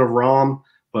version of Rom,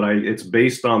 but it's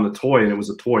based on the toy, and it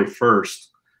was a toy first.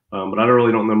 But I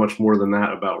really don't know much more than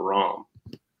that about Rom.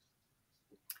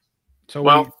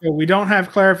 So we don't have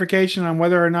clarification on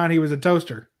whether or not he was a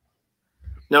toaster.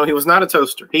 No, he was not a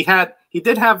toaster. He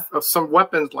did have some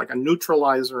weapons like a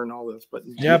neutralizer and all this, but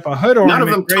yep, a hood ornament. None of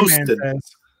them toasted.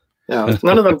 Yeah,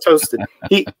 none of them toasted.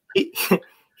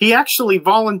 He actually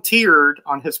volunteered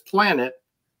on his planet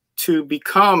to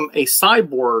become a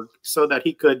cyborg so that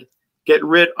he could get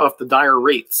rid of the dire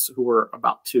wraiths who were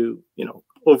about to,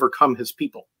 overcome his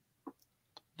people.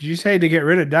 Did you say to get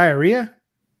rid of diarrhea?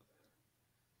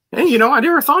 Hey, I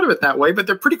never thought of it that way, but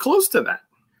they're pretty close to that.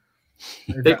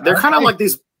 They're kind of like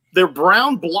they're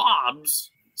brown blobs.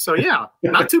 So yeah,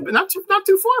 not too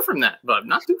far from that, bud.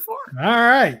 Not too far. All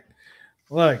right.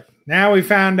 Look, now we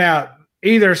found out.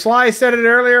 Either Sly said it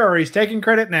earlier or he's taking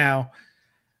credit now.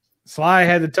 Sly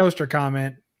had the toaster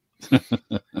comment.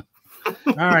 All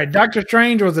right. Dr.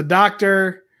 Strange was a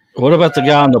doctor. What about the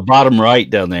guy on the bottom right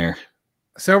down there?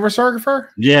 Silver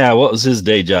Surfer? Yeah. What was his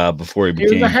day job before he became?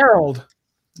 He was a herald.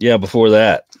 Yeah, before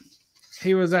that.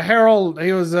 He was a herald.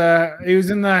 He was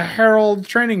in the herald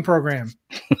training program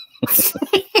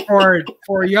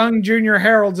for young junior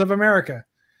heralds of America.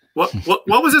 What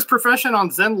was his profession on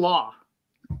Zen Law?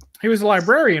 He was a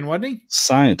librarian, wasn't he?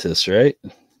 Scientist, right?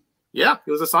 Yeah,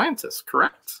 he was a scientist,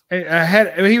 correct.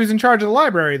 He was in charge of the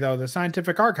library, though, the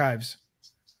scientific archives.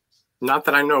 Not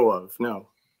that I know of, no.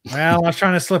 Well, I was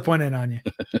trying to slip one in on you.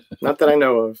 Not that I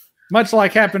know of. Much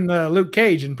like happened to Luke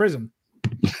Cage in prison.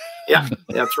 Yeah,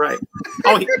 that's right.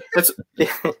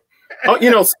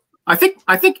 I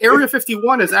think Area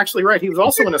 51 is actually right. He was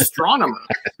also an astronomer.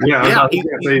 Yeah, he's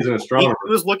an astronomer.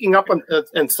 He was looking up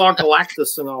and saw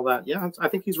Galactus and all that. Yeah, I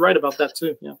think he's right about that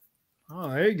too. Yeah. Oh,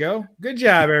 there you go. Good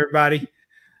job, everybody.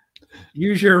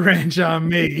 Use your wrench on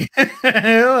me.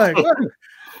 Look,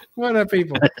 what up,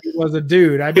 people? He was a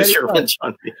dude. I bet. Use your wrench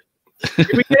on me.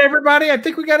 Did we get everybody? I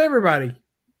think we got everybody.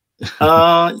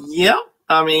 Yeah.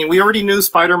 I mean, we already knew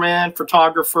Spider-Man,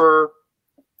 photographer.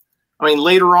 I mean,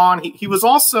 later on, he was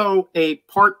also a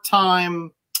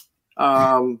part-time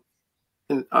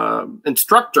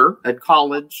instructor at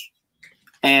college,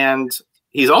 and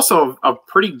he's also a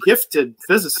pretty gifted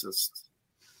physicist.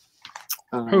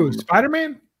 Who,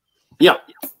 Spider-Man? Yeah,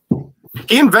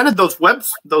 he invented those web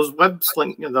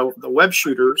sling, the web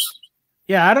shooters.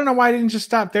 Yeah, I don't know why he didn't just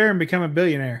stop there and become a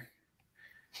billionaire.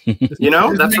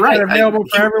 That's right. Available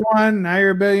for everyone. Now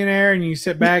you're a billionaire, and you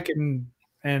sit back and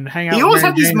hang out. He always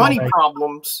had these money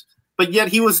problems, but yet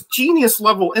he was genius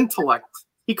level intellect.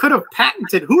 He could have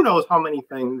patented who knows how many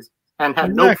things and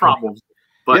had no problems.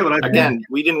 But again,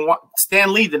 we didn't want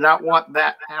Stan Lee did not want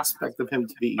that aspect of him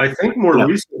to be. I think more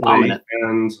recently, dominant.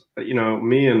 And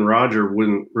me and Roger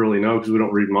wouldn't really know because we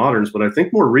don't read moderns. But I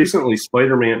think more recently,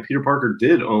 Spider-Man, Peter Parker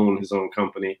did own his own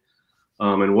company,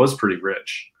 and was pretty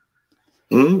rich.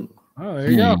 Oh, there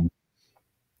you go.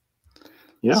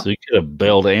 Yeah. So you could have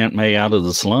bailed Aunt May out of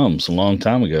the slums a long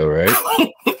time ago, right?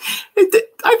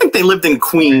 I think they lived in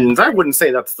Queens. I wouldn't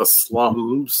say that's the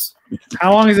slums.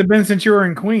 How long has it been since you were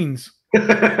in Queens?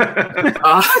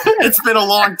 It's been a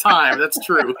long time. That's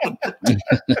true.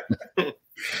 It's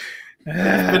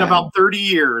been about 30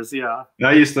 years. Yeah.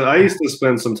 I used to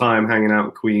spend some time hanging out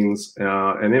in Queens,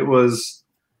 and it was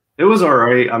all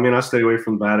right. I mean, I stayed away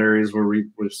from bad areas where we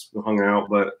just hung out,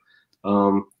 but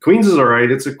Queens is all right.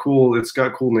 It's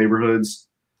got cool neighborhoods.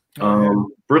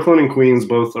 Brooklyn and Queens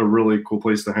both a really cool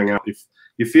place to hang out.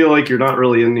 You feel like you're not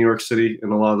really in New York City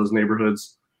in a lot of those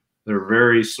neighborhoods. They're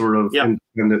very sort of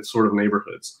independent sort of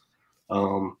neighborhoods.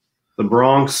 The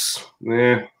Bronx,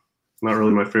 not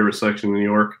really my favorite section in New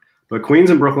York, but Queens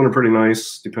and Brooklyn are pretty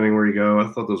nice depending where you go. I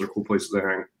thought those are cool places to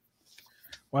hang.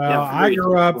 Well, I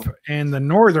grew up in the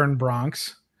northern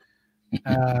Bronx,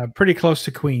 pretty close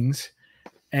to Queens,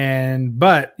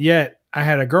 but yet I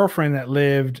had a girlfriend that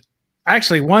lived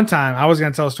Actually, one time I was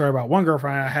going to tell a story about one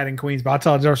girlfriend I had in Queens, but I'll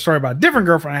tell a story about a different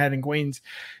girlfriend I had in Queens.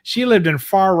 She lived in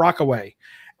Far Rockaway,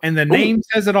 and the name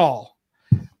says it all.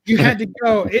 You had to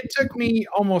go. It took me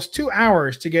almost 2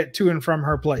 hours to get to and from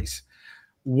her place.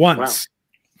 Once.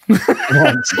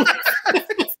 Wow.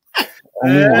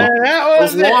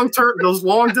 Those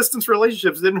long distance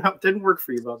relationships didn't work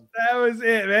for you, bud. That was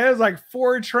it, man. It was like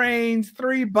 4 trains,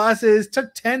 3 buses,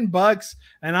 took $10.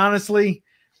 And honestly,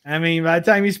 I mean, by the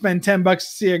time you spend $10 to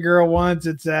see a girl once,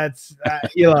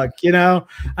 you look, you know,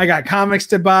 I got comics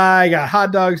to buy, I got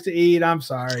hot dogs to eat. I'm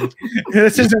sorry,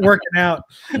 this isn't working out.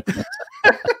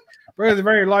 Bro, it's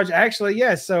very large. Actually,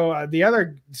 yes. So the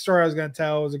other story I was going to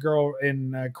tell was a girl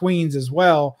in Queens as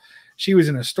well. She was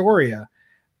in Astoria,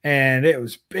 and it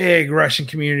was big Russian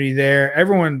community there.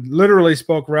 Everyone literally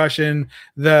spoke Russian.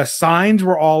 The signs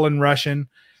were all in Russian.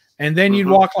 And then you'd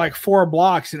walk like 4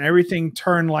 blocks and everything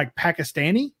turned like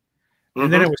Pakistani.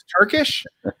 And then it was Turkish.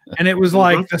 And it was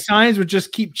like the signs would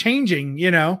just keep changing, you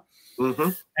know.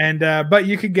 And but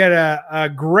you could get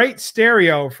a great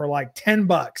stereo for like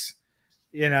 $10,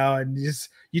 you know, and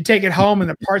you take it home and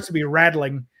the parts would be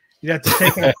rattling. You'd have to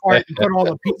take it apart and put all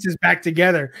the pieces back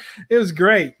together. It was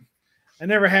great. I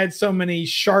never had so many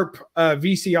sharp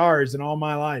VCRs in all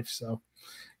my life. So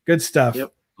good stuff.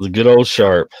 Yep. The good old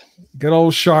Sharp. Good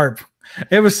old Sharp.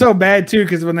 It was so bad too,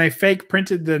 because when they fake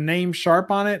printed the name Sharp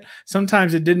on it,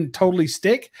 sometimes it didn't totally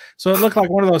stick. So it looked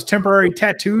like one of those temporary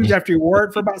tattoos after you wore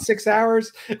it for about 6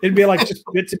 hours. It'd be like just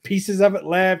bits and pieces of it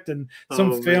left and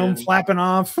some film flapping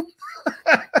off.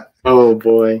 Oh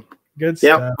boy. Good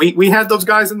stuff. Yeah, we had those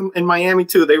guys in Miami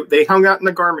too. They hung out in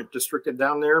the garment district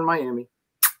down there in Miami.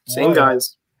 Same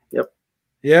guys.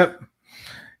 Yep.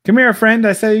 Come here, friend.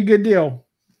 I say you a good deal.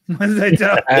 As they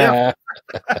tell. Yeah.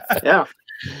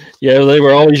 Yeah, they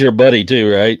were always your buddy too,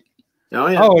 right? Oh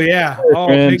yeah. Oh yeah. Oh,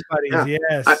 big buddies. Yeah.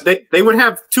 Yes. They would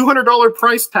have $200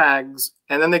 price tags,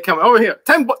 and then they come over here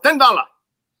 $10.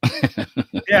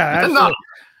 Yeah. $10.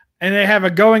 And they have a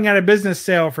going out of business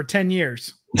sale for 10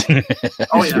 years.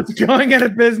 Oh yeah. It's going out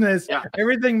of business. Yeah.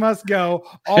 Everything must go.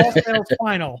 All sales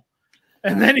final.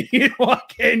 And then you'd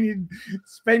walk in, you'd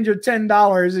spend your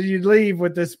 $10, and you'd leave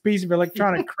with this piece of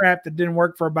electronic crap that didn't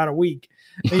work for about a week.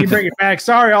 And you bring it back.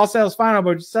 Sorry, all sales final, but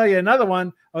we'll sell you another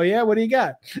one. Oh, yeah? What do you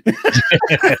got?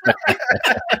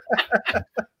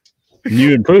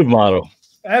 New improved model.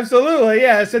 Absolutely.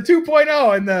 Yeah. It's a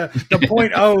 2.0, and the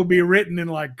 0.0 would be written in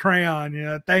like crayon. You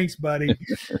know, thanks, buddy.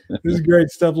 This is great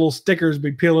stuff. Little stickers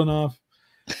be peeling off.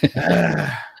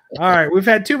 All right. We've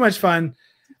had too much fun.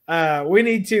 We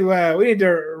need to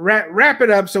wrap it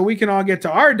up so we can all get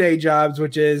to our day jobs,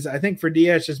 which is, I think, for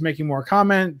DS, just making more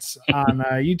comments on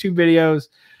YouTube videos.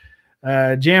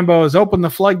 Jambo has opened the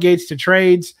floodgates to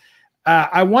trades.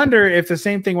 I wonder if the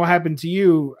same thing will happen to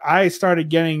you. I started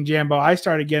getting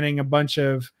a bunch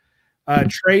of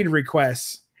trade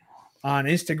requests on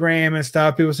Instagram and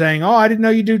stuff. People saying, "Oh, I didn't know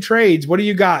you do trades. What do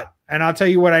you got?" And I'll tell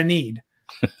you what I need.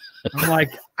 I'm like,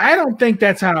 I don't think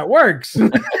that's how it works.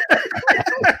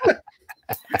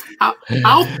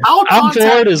 I'm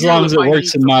for it as long as it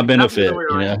works in my benefit.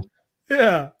 You know?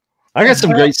 Yeah. I got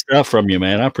some great stuff from you,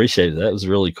 man. I appreciate it. That was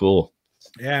really cool.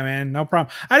 Yeah, man. No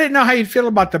problem. I didn't know how you'd feel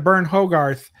about the Bern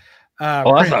Hogarth.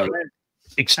 I thought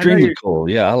extremely cool.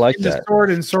 Yeah, I like that. Sword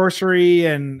and sorcery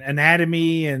and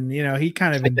anatomy, and you know, he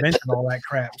kind of invented all that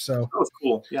crap. So that was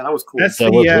cool. Yeah, that was cool. That's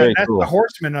the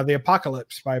Horseman of the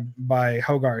Apocalypse by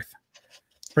Hogarth.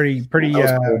 Pretty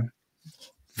cool.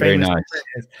 Very nice.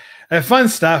 Fun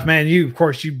stuff, man. Of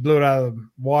course, you blew it out of the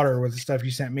water with the stuff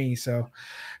you sent me. So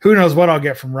who knows what I'll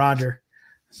get from Roger.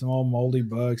 Some old moldy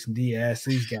bugs and DS.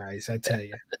 These guys, I tell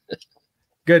you.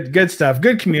 Good stuff.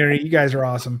 Good community. You guys are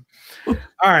awesome. All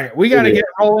right, we got to get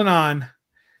rolling on.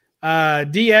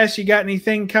 DS, you got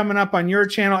anything coming up on your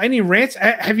channel? Any rants?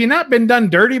 Have you not been done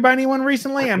dirty by anyone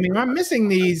recently? I mean, I'm missing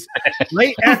these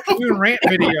late afternoon rant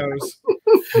videos.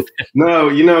 No,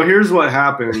 you know, here's what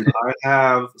happened. I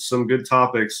have some good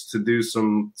topics to do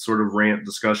some sort of rant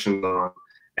discussion on.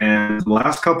 And the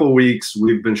last couple of weeks,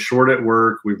 we've been short at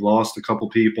work. We've lost a couple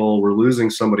people. We're losing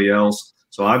somebody else.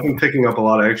 So I've been picking up a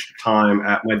lot of extra time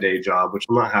at my day job, which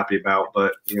I'm not happy about.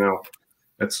 But, you know,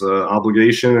 that's an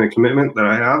obligation and a commitment that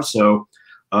I have. So,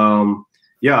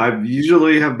 yeah, I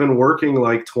usually have been working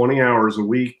like 20 hours a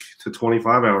week to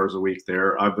 25 hours a week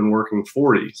there. I've been working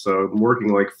 40. So I'm working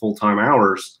like full-time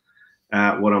hours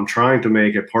at what I'm trying to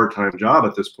make a part-time job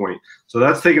at this point. So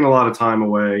that's taken a lot of time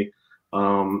away.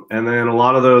 And then a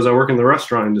lot of those, I work in the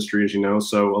restaurant industry, as you know,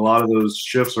 so a lot of those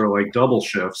shifts are like double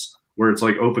shifts where it's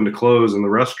like open to close in the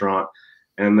restaurant.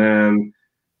 And then,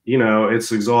 you know,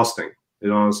 it's exhausting. It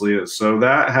honestly is. So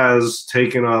that has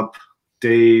taken up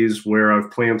days where I've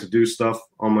planned to do stuff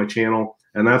on my channel,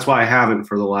 and that's why I haven't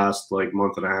for the last like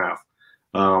month and a half.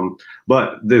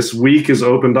 But this week has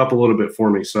opened up a little bit for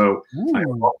me. So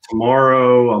I'm off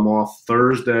tomorrow, I'm off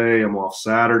Thursday, I'm off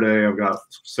Saturday. I've got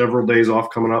several days off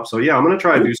coming up. So yeah, I'm going to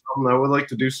try to do something. I would like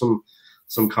to do some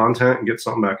content and get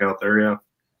something back out there. Yeah.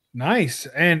 Nice.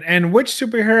 And which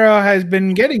superhero has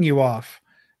been getting you off?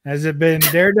 Has it been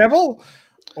Daredevil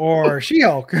or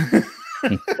She-Hulk?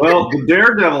 Well, the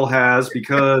Daredevil has,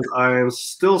 because I am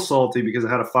still salty because I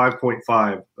had a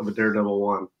 5.5 of a Daredevil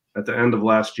 1 at the end of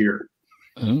last year.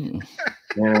 Ooh.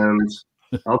 And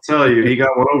I'll tell you, he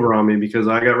got one over on me because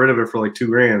I got rid of it for like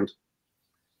 $2,000.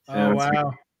 Oh,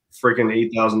 wow. Freaking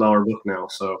 $8,000 book now.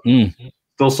 So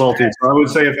still salty. So I would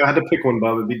say if I had to pick one,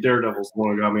 Bub, it'd be Daredevil's the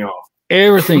one that got me off.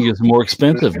 Everything is more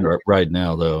expensive right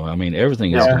now, though. I mean,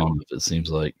 everything is gone, it seems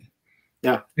like.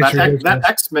 Yeah, that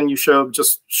X-Men you showed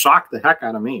just shocked the heck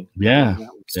out of me. Yeah,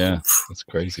 that's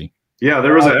crazy. Yeah,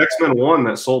 there was an X-Men 1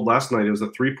 that sold last night. It was a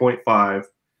 3.5,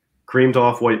 creamed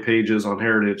off white pages on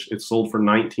Heritage. It sold for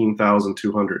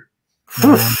 $19,200.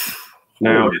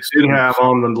 Now, it did have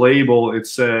on the label, it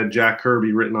said Jack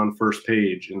Kirby written on first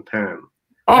page in pen.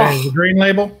 Oh, the green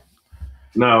label?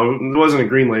 No, it wasn't a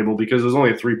green label because it was only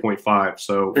a 3.5.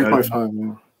 So 3.5,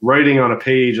 yeah. Writing on a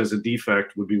page as a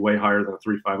defect would be way higher than a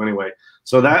 3.5 anyway.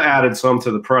 So that added some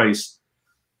to the price.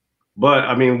 But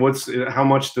I mean, how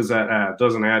much does that add?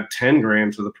 Doesn't add 10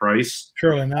 grand to the price.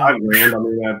 Surely not. 5 grand. I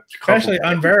mean, especially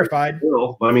unverified.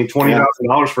 Bill, but I mean,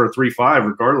 $20,000 for a 3.5,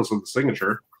 regardless of the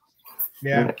signature.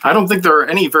 Yeah, I don't think there are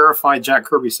any verified Jack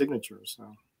Kirby signatures.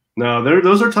 So. No,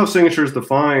 those are tough signatures to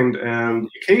find, and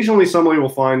occasionally somebody will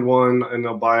find one and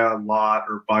they'll buy a lot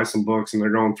or buy some books, and they're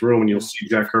going through them, and you'll see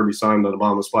Jack Kirby signed on the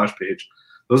bottom of the splash page.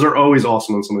 Those are always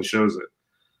awesome when somebody shows it.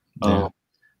 Yeah.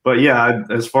 But yeah,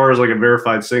 as far as like a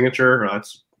verified signature,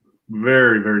 it's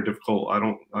very, very difficult. I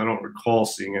don't recall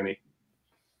seeing any.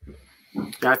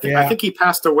 Yeah, I think he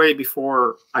passed away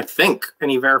before I think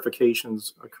any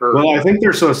verifications occurred. Well, I think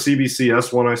there's a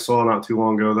CBCS one I saw not too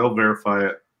long ago. They'll verify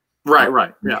it.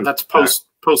 Right. Yeah, that's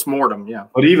post-mortem, yeah.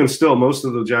 But even still, most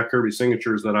of the Jack Kirby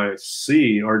signatures that I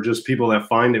see are just people that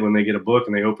find it when they get a book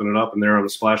and they open it up and there on the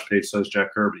splash page says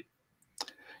Jack Kirby.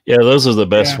 Yeah, those are the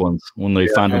best ones when they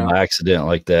find them by accident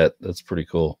like that. That's pretty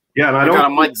cool. Yeah, and I got a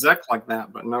Mike Zeck like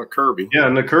that, but not Kirby. Yeah,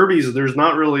 and the Kirby's, there's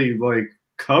not really like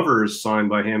covers signed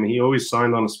by him. He always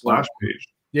signed on a splash page.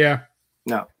 Yeah.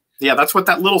 No. Yeah, that's what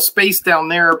that little space down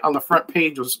there on the front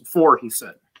page was for, he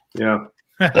said. Yeah.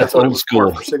 That's old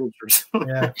school. For signatures.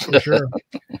 Yeah, for sure.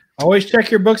 Always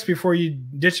check your books before you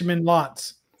ditch them in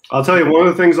lots. I'll tell you, one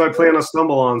of the things I plan to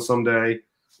stumble on someday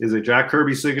is a Jack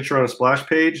Kirby signature on a splash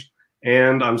page,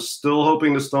 and I'm still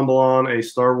hoping to stumble on a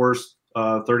Star Wars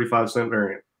 35-cent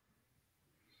variant.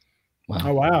 Wow.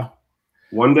 Oh, wow.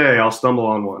 One day I'll stumble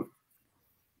on one.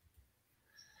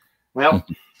 Well,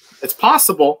 it's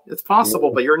possible. It's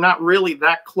possible, but you're not really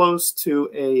that close to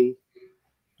a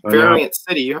variant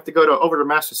city. You have to go over to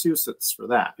Massachusetts for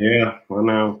that. Yeah, I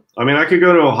know. I mean, I could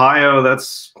go to Ohio.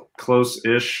 That's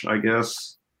close-ish, I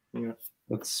guess. Yeah,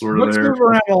 that's sort of there. Move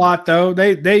around a lot, though.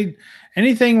 They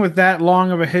anything with that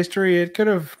long of a history, it could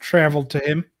have traveled to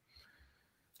him.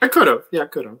 It could have. Yeah,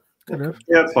 it could have.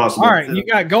 Yeah, it's possible. All right, you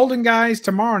got Golden Guys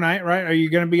tomorrow night, right? Are you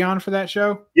going to be on for that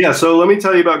show? Yeah, so let me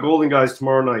tell you about Golden Guys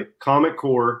tomorrow night. Comic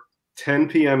Core, 10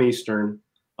 p.m. Eastern.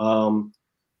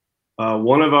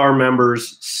 One of our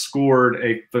members scored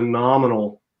a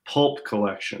phenomenal pulp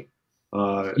collection.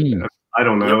 I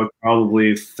don't know, probably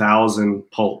 1,000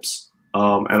 pulps.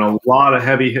 And a lot of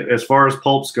heavy, as far as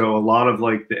pulps go, a lot of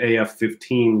like the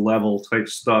AF-15 level type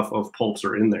stuff of pulps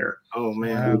are in there. Oh,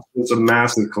 man. It's a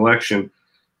massive collection.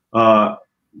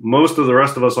 Most of the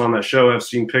rest of us on that show have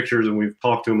seen pictures and we've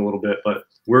talked to him a little bit, but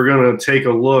we're going to take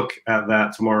a look at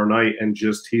that tomorrow night and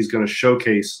he's going to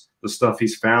showcase the stuff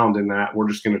he's found in that. We're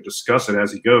just going to discuss it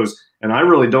as he goes. And I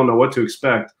really don't know what to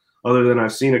expect other than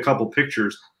I've seen a couple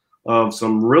pictures of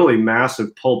some really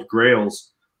massive pulp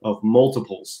grails of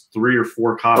multiples, 3 or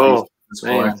 4 copies.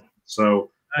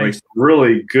 So like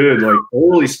really good, like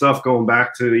early stuff going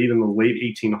back to even the late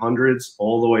 1800s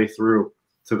all the way through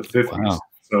to the 50s. Wow.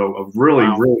 So a really,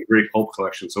 really great pulp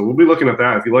collection. So we'll be looking at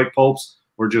that. If you like pulps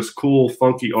or just cool,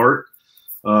 funky art,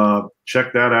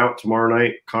 check that out tomorrow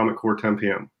night, Comic Core, 10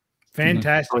 p.m.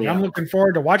 Fantastic. I'm looking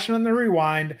forward to watching on the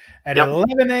Rewind at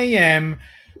 11 a.m.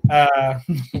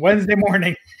 Wednesday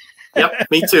morning. Yep,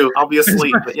 me too. I'll be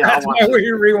asleep. But yeah, that's my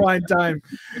weird Rewind time.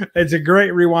 It's a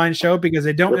great Rewind show because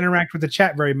they don't interact with the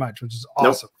chat very much, which is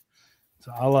awesome.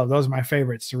 So I love those. Are my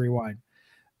favorites to Rewind.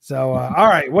 So all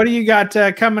right, what do you got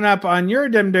coming up on your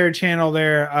Dim Dare channel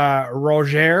there,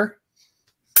 Roger?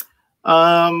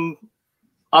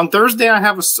 On Thursday, I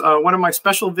have one of my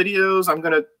special videos. I'm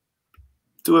going to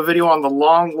do a video on the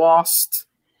long lost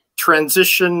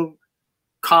transition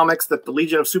comics that the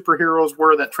Legion of Superheroes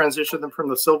were that transitioned them from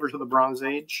the Silver to the Bronze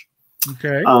Age.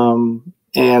 Okay.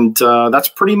 And that's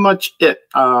pretty much it.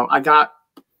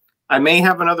 I may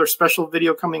have another special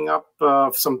video coming up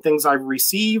of some things I've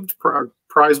received,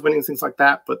 prize winning, things like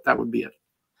that, but that would be it.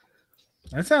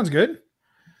 That sounds good.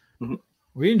 Mm-hmm.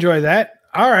 We enjoy that.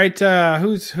 All right.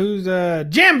 Who's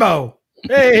Jambo?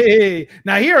 Hey.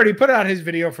 Now he already put out his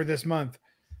video for this month.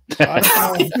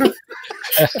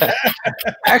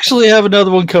 Actually, I have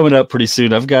another one coming up pretty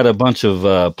soon. I've got a bunch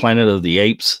of Planet of the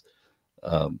Apes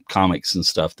comics and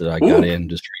stuff that I got in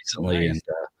just recently. Nice.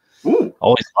 And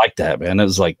always liked that, man. It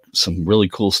was like some really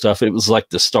cool stuff. It was like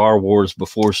the Star Wars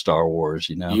before Star Wars,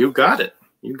 you know. You got it.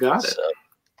 You got it.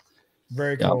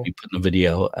 Very cool. I'll be putting a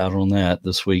video out on that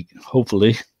this week,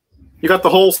 hopefully. You got the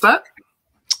whole set?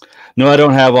 No, I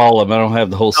don't have all of them. I don't have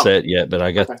the whole set yet, but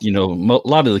I got, you know, a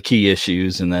lot of the key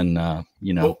issues and then,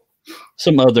 you know,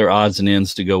 some other odds and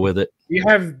ends to go with it. Do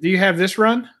you have this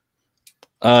run?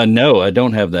 No, I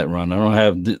don't have that run. I don't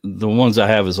have the ones I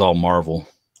have is all Marvel.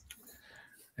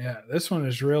 Yeah, this one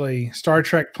is really Star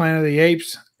Trek Planet of the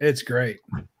Apes. It's great.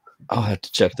 I'll have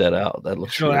to check that out. That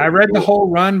looks really I read the whole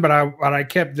run, but I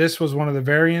kept this was one of the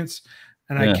variants,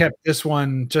 and I kept this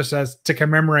one just as to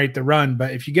commemorate the run.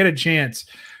 But if you get a chance,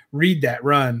 read that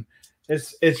run.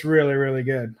 It's really, really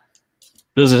good.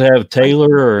 Does it have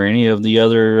Taylor or any of the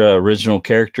other original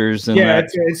characters in that?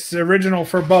 It's original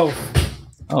for both.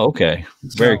 Oh, okay.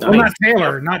 Very cool. Well,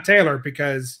 not Taylor,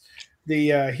 because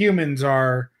the humans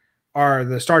are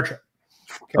the Star Trek.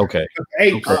 Okay.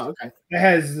 Apes. Okay. Oh, okay. It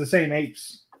has the same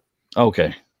apes.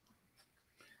 Okay.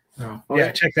 So,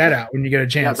 yeah, check that out when you get a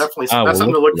chance. Yeah, definitely. That's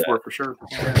something to look for sure.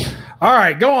 Yeah. All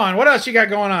right, go on. What else you got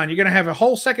going on? You're gonna have a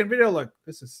whole second video. Look,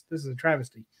 this is a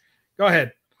travesty. Go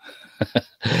ahead.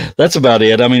 That's about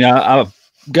it. I mean, I've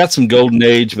got some Golden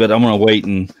Age, but I'm gonna wait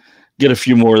and get a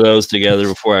few more of those together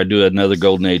before I do another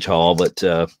Golden Age haul. But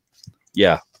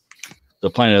yeah, the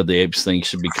Planet of the Apes thing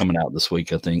should be coming out this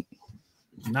week, I think.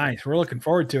 Nice. We're looking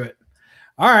forward to it.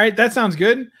 All right, that sounds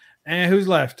good. And who's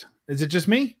left? Is it just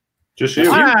me? Just you.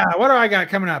 What do I got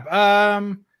coming up?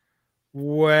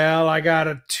 Well, I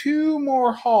got 2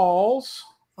 more hauls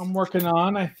I'm working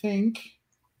on, I think.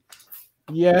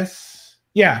 Yes.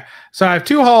 Yeah. So I have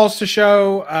 2 hauls to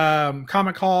show,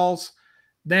 comic hauls.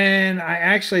 Then I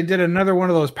actually did another one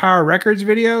of those Power Records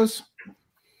videos.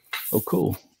 Oh,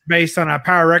 cool. Based on a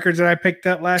Power Records that I picked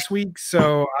up last week.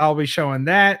 So I'll be showing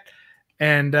that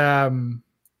and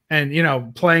you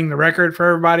know, playing the record for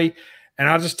everybody. And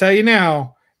I'll just tell you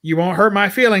now, you won't hurt my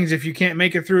feelings if you can't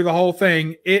make it through the whole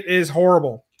thing. It is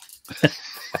horrible.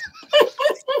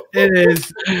 It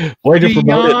is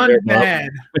beyond bad.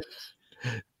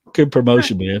 Good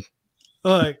promotion, man.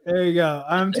 Look, there you go.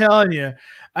 I'm telling you.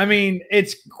 I mean,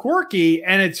 it's quirky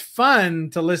and it's fun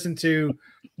to listen to,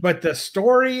 but the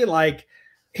story, like,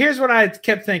 here's what I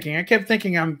kept thinking. I kept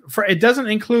thinking it doesn't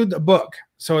include the book.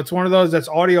 So it's one of those that's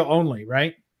audio only,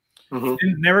 right?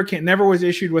 Mm-hmm. Never was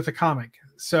issued with a comic.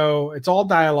 So it's all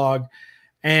dialogue.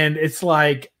 And it's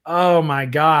like, oh my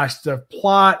gosh, the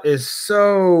plot is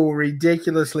so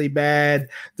ridiculously bad.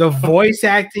 The voice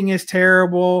acting is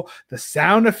terrible. The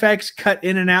sound effects cut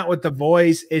in and out with the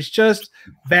voice. It's just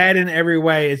bad in every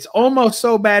way. It's almost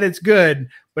so bad it's good,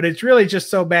 but it's really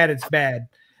just so bad it's bad.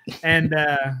 And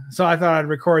so I thought I'd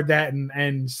record that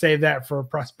and save that for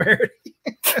prosperity.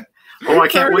 Oh, I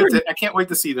can't wait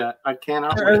to see that. I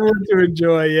cannot wait to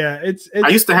enjoy. Yeah, it's I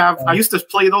used to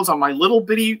play those on my little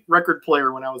bitty record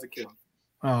player when I was a kid.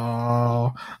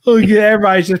 Oh, look at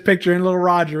everybody's just picturing little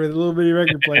Roger with a little bitty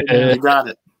record player. You got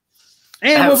it.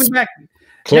 And we'll be back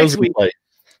next week.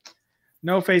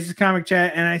 No Faces Comic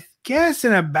Chat, and I guess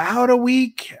in about a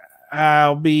week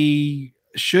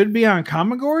should be on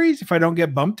Comigories if I don't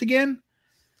get bumped again.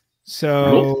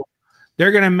 So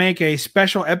they're going to make a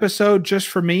special episode just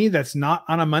for me that's not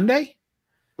on a Monday.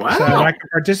 Wow. So I can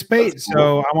participate.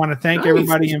 So I want to thank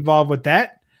everybody involved with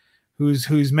that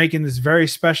who's making this very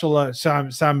special. So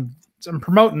I'm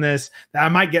promoting this that I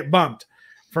might get bumped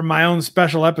from my own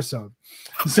special episode.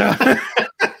 So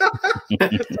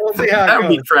we'll see how that would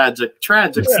be tragic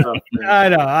stuff.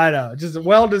 Man. I know. Just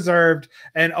well-deserved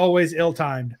and always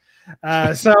ill-timed.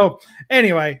 So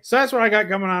anyway, so that's what I got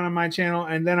coming on my channel,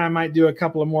 and then I might do a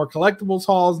couple of more collectibles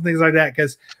hauls and things like that,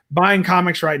 because buying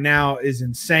comics right now is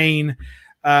insane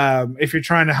if you're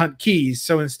trying to hunt keys.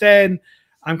 So instead,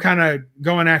 I'm kind of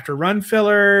going after run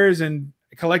fillers and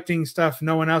collecting stuff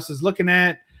no one else is looking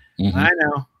at. I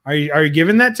know. Are you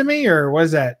giving that to me, or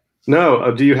was that?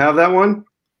 No. Do you have that one?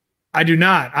 I do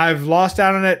not. I've lost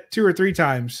out on it 2 or 3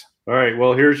 times. All right.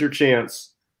 Well, here's your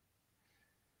chance.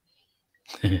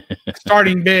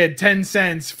 Starting bid 10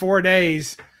 cents, 4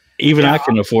 days. Even I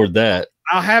can afford that.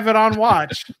 I'll have it on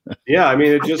watch. Yeah, I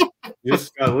mean, it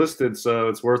just got listed, so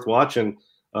it's worth watching.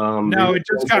 No, it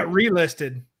just got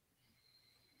relisted.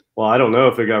 Well, I don't know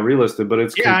if it got relisted, but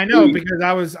it's I know,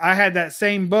 because I had that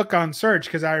same book on search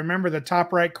because I remember the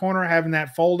top right corner having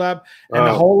that fold up and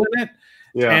the hole in it,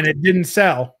 and it didn't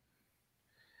sell.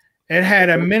 It had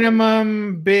a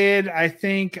minimum bid, I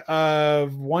think,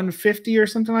 of $150 or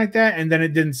something like that, and then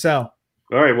it didn't sell.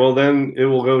 All right, well then it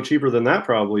will go cheaper than that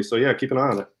probably. So yeah, keep an eye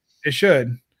on it. It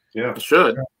should. Yeah, it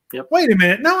should. Yep. Wait a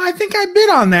minute. No, I think I bid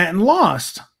on that and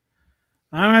lost.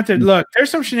 I'm gonna have to look. There's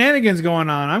some shenanigans going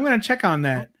on. I'm gonna check on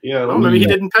that. Yeah, well, maybe he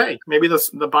didn't pay. Maybe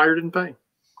the buyer didn't pay.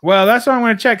 Well, that's what I'm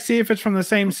gonna check. See if it's from the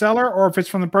same seller or if it's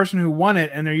from the person who won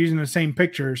it and they're using the same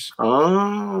pictures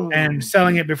and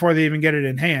selling it before they even get it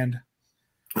in hand.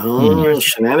 Oh,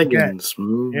 shenanigans.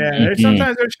 Yeah,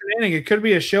 sometimes there's shenanigans. It could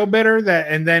be a show bidder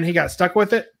and then he got stuck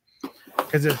with it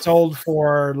because it sold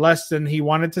for less than he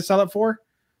wanted to sell it for.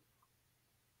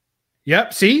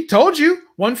 Yep. See, told you.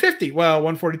 150. Well,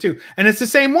 142. And it's the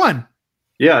same one.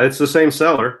 Yeah, it's the same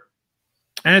seller.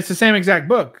 And it's the same exact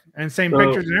book and same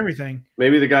pictures and everything.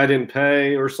 Maybe the guy didn't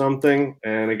pay or something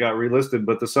and it got relisted,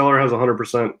 but the seller has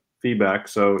 100% feedback.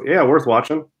 So yeah, worth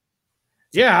watching.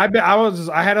 Yeah,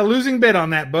 I had a losing bid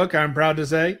on that book, I'm proud to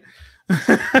say.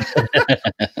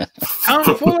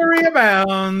 Tomfoolery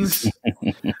abounds.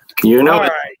 You know. All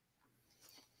right.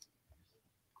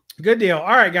 Good deal.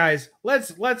 All right, guys.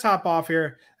 Let's hop off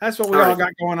here. That's what we all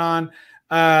got going on.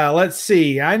 Let's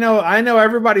see. I know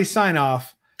everybody's sign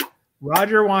off.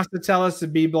 Roger wants to tell us to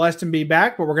be blessed and be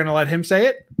back, but we're going to let him say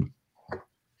it.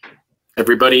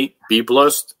 Everybody be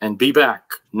blessed and be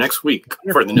back next week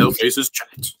for the No Faces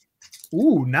Chat.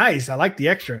 Ooh, nice. I like the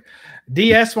extra.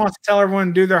 DS wants to tell everyone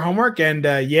to do their homework, and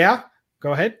yeah,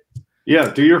 go ahead. Yeah,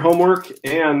 do your homework,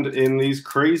 and in these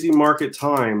crazy market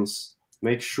times,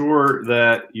 make sure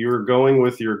that you're going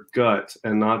with your gut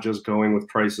and not just going with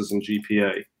prices and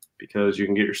GPA, because you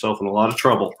can get yourself in a lot of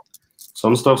trouble.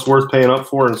 Some stuff's worth paying up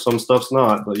for and some stuff's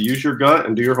not, but use your gut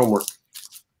and do your homework.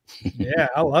 Yeah,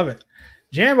 I love it.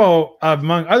 Jambo,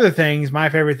 among other things, my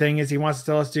favorite thing is he wants to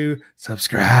tell us to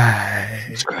subscribe.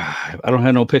 Subscribe. I don't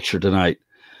have no picture tonight,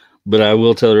 but I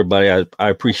will tell everybody I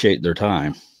appreciate their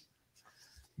time.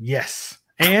 Yes.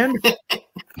 And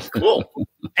cool.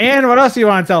 And what else do you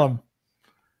want to tell them?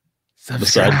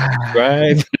 Subscribe.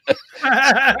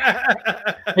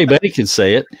 Hey, Betty can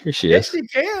say it. Here she is. Yes, she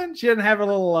can. She doesn't have a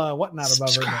little whatnot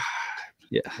above her.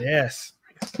 Yeah. Yes.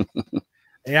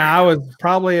 Yeah, I was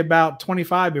probably about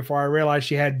 25 before I realized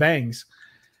she had bangs.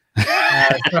 There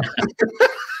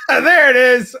it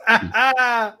is.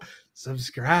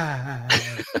 Subscribe.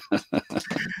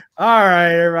 All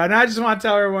right, everybody. I just want to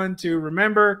tell everyone to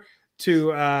remember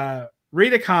to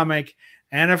read a comic.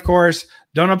 And, of course,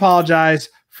 don't apologize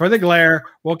for the glare.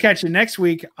 We'll catch you next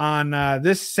week on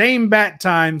this same bat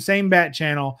time, same bat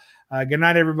channel. Good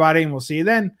night, everybody, and we'll see you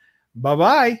then.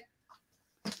 Bye-bye.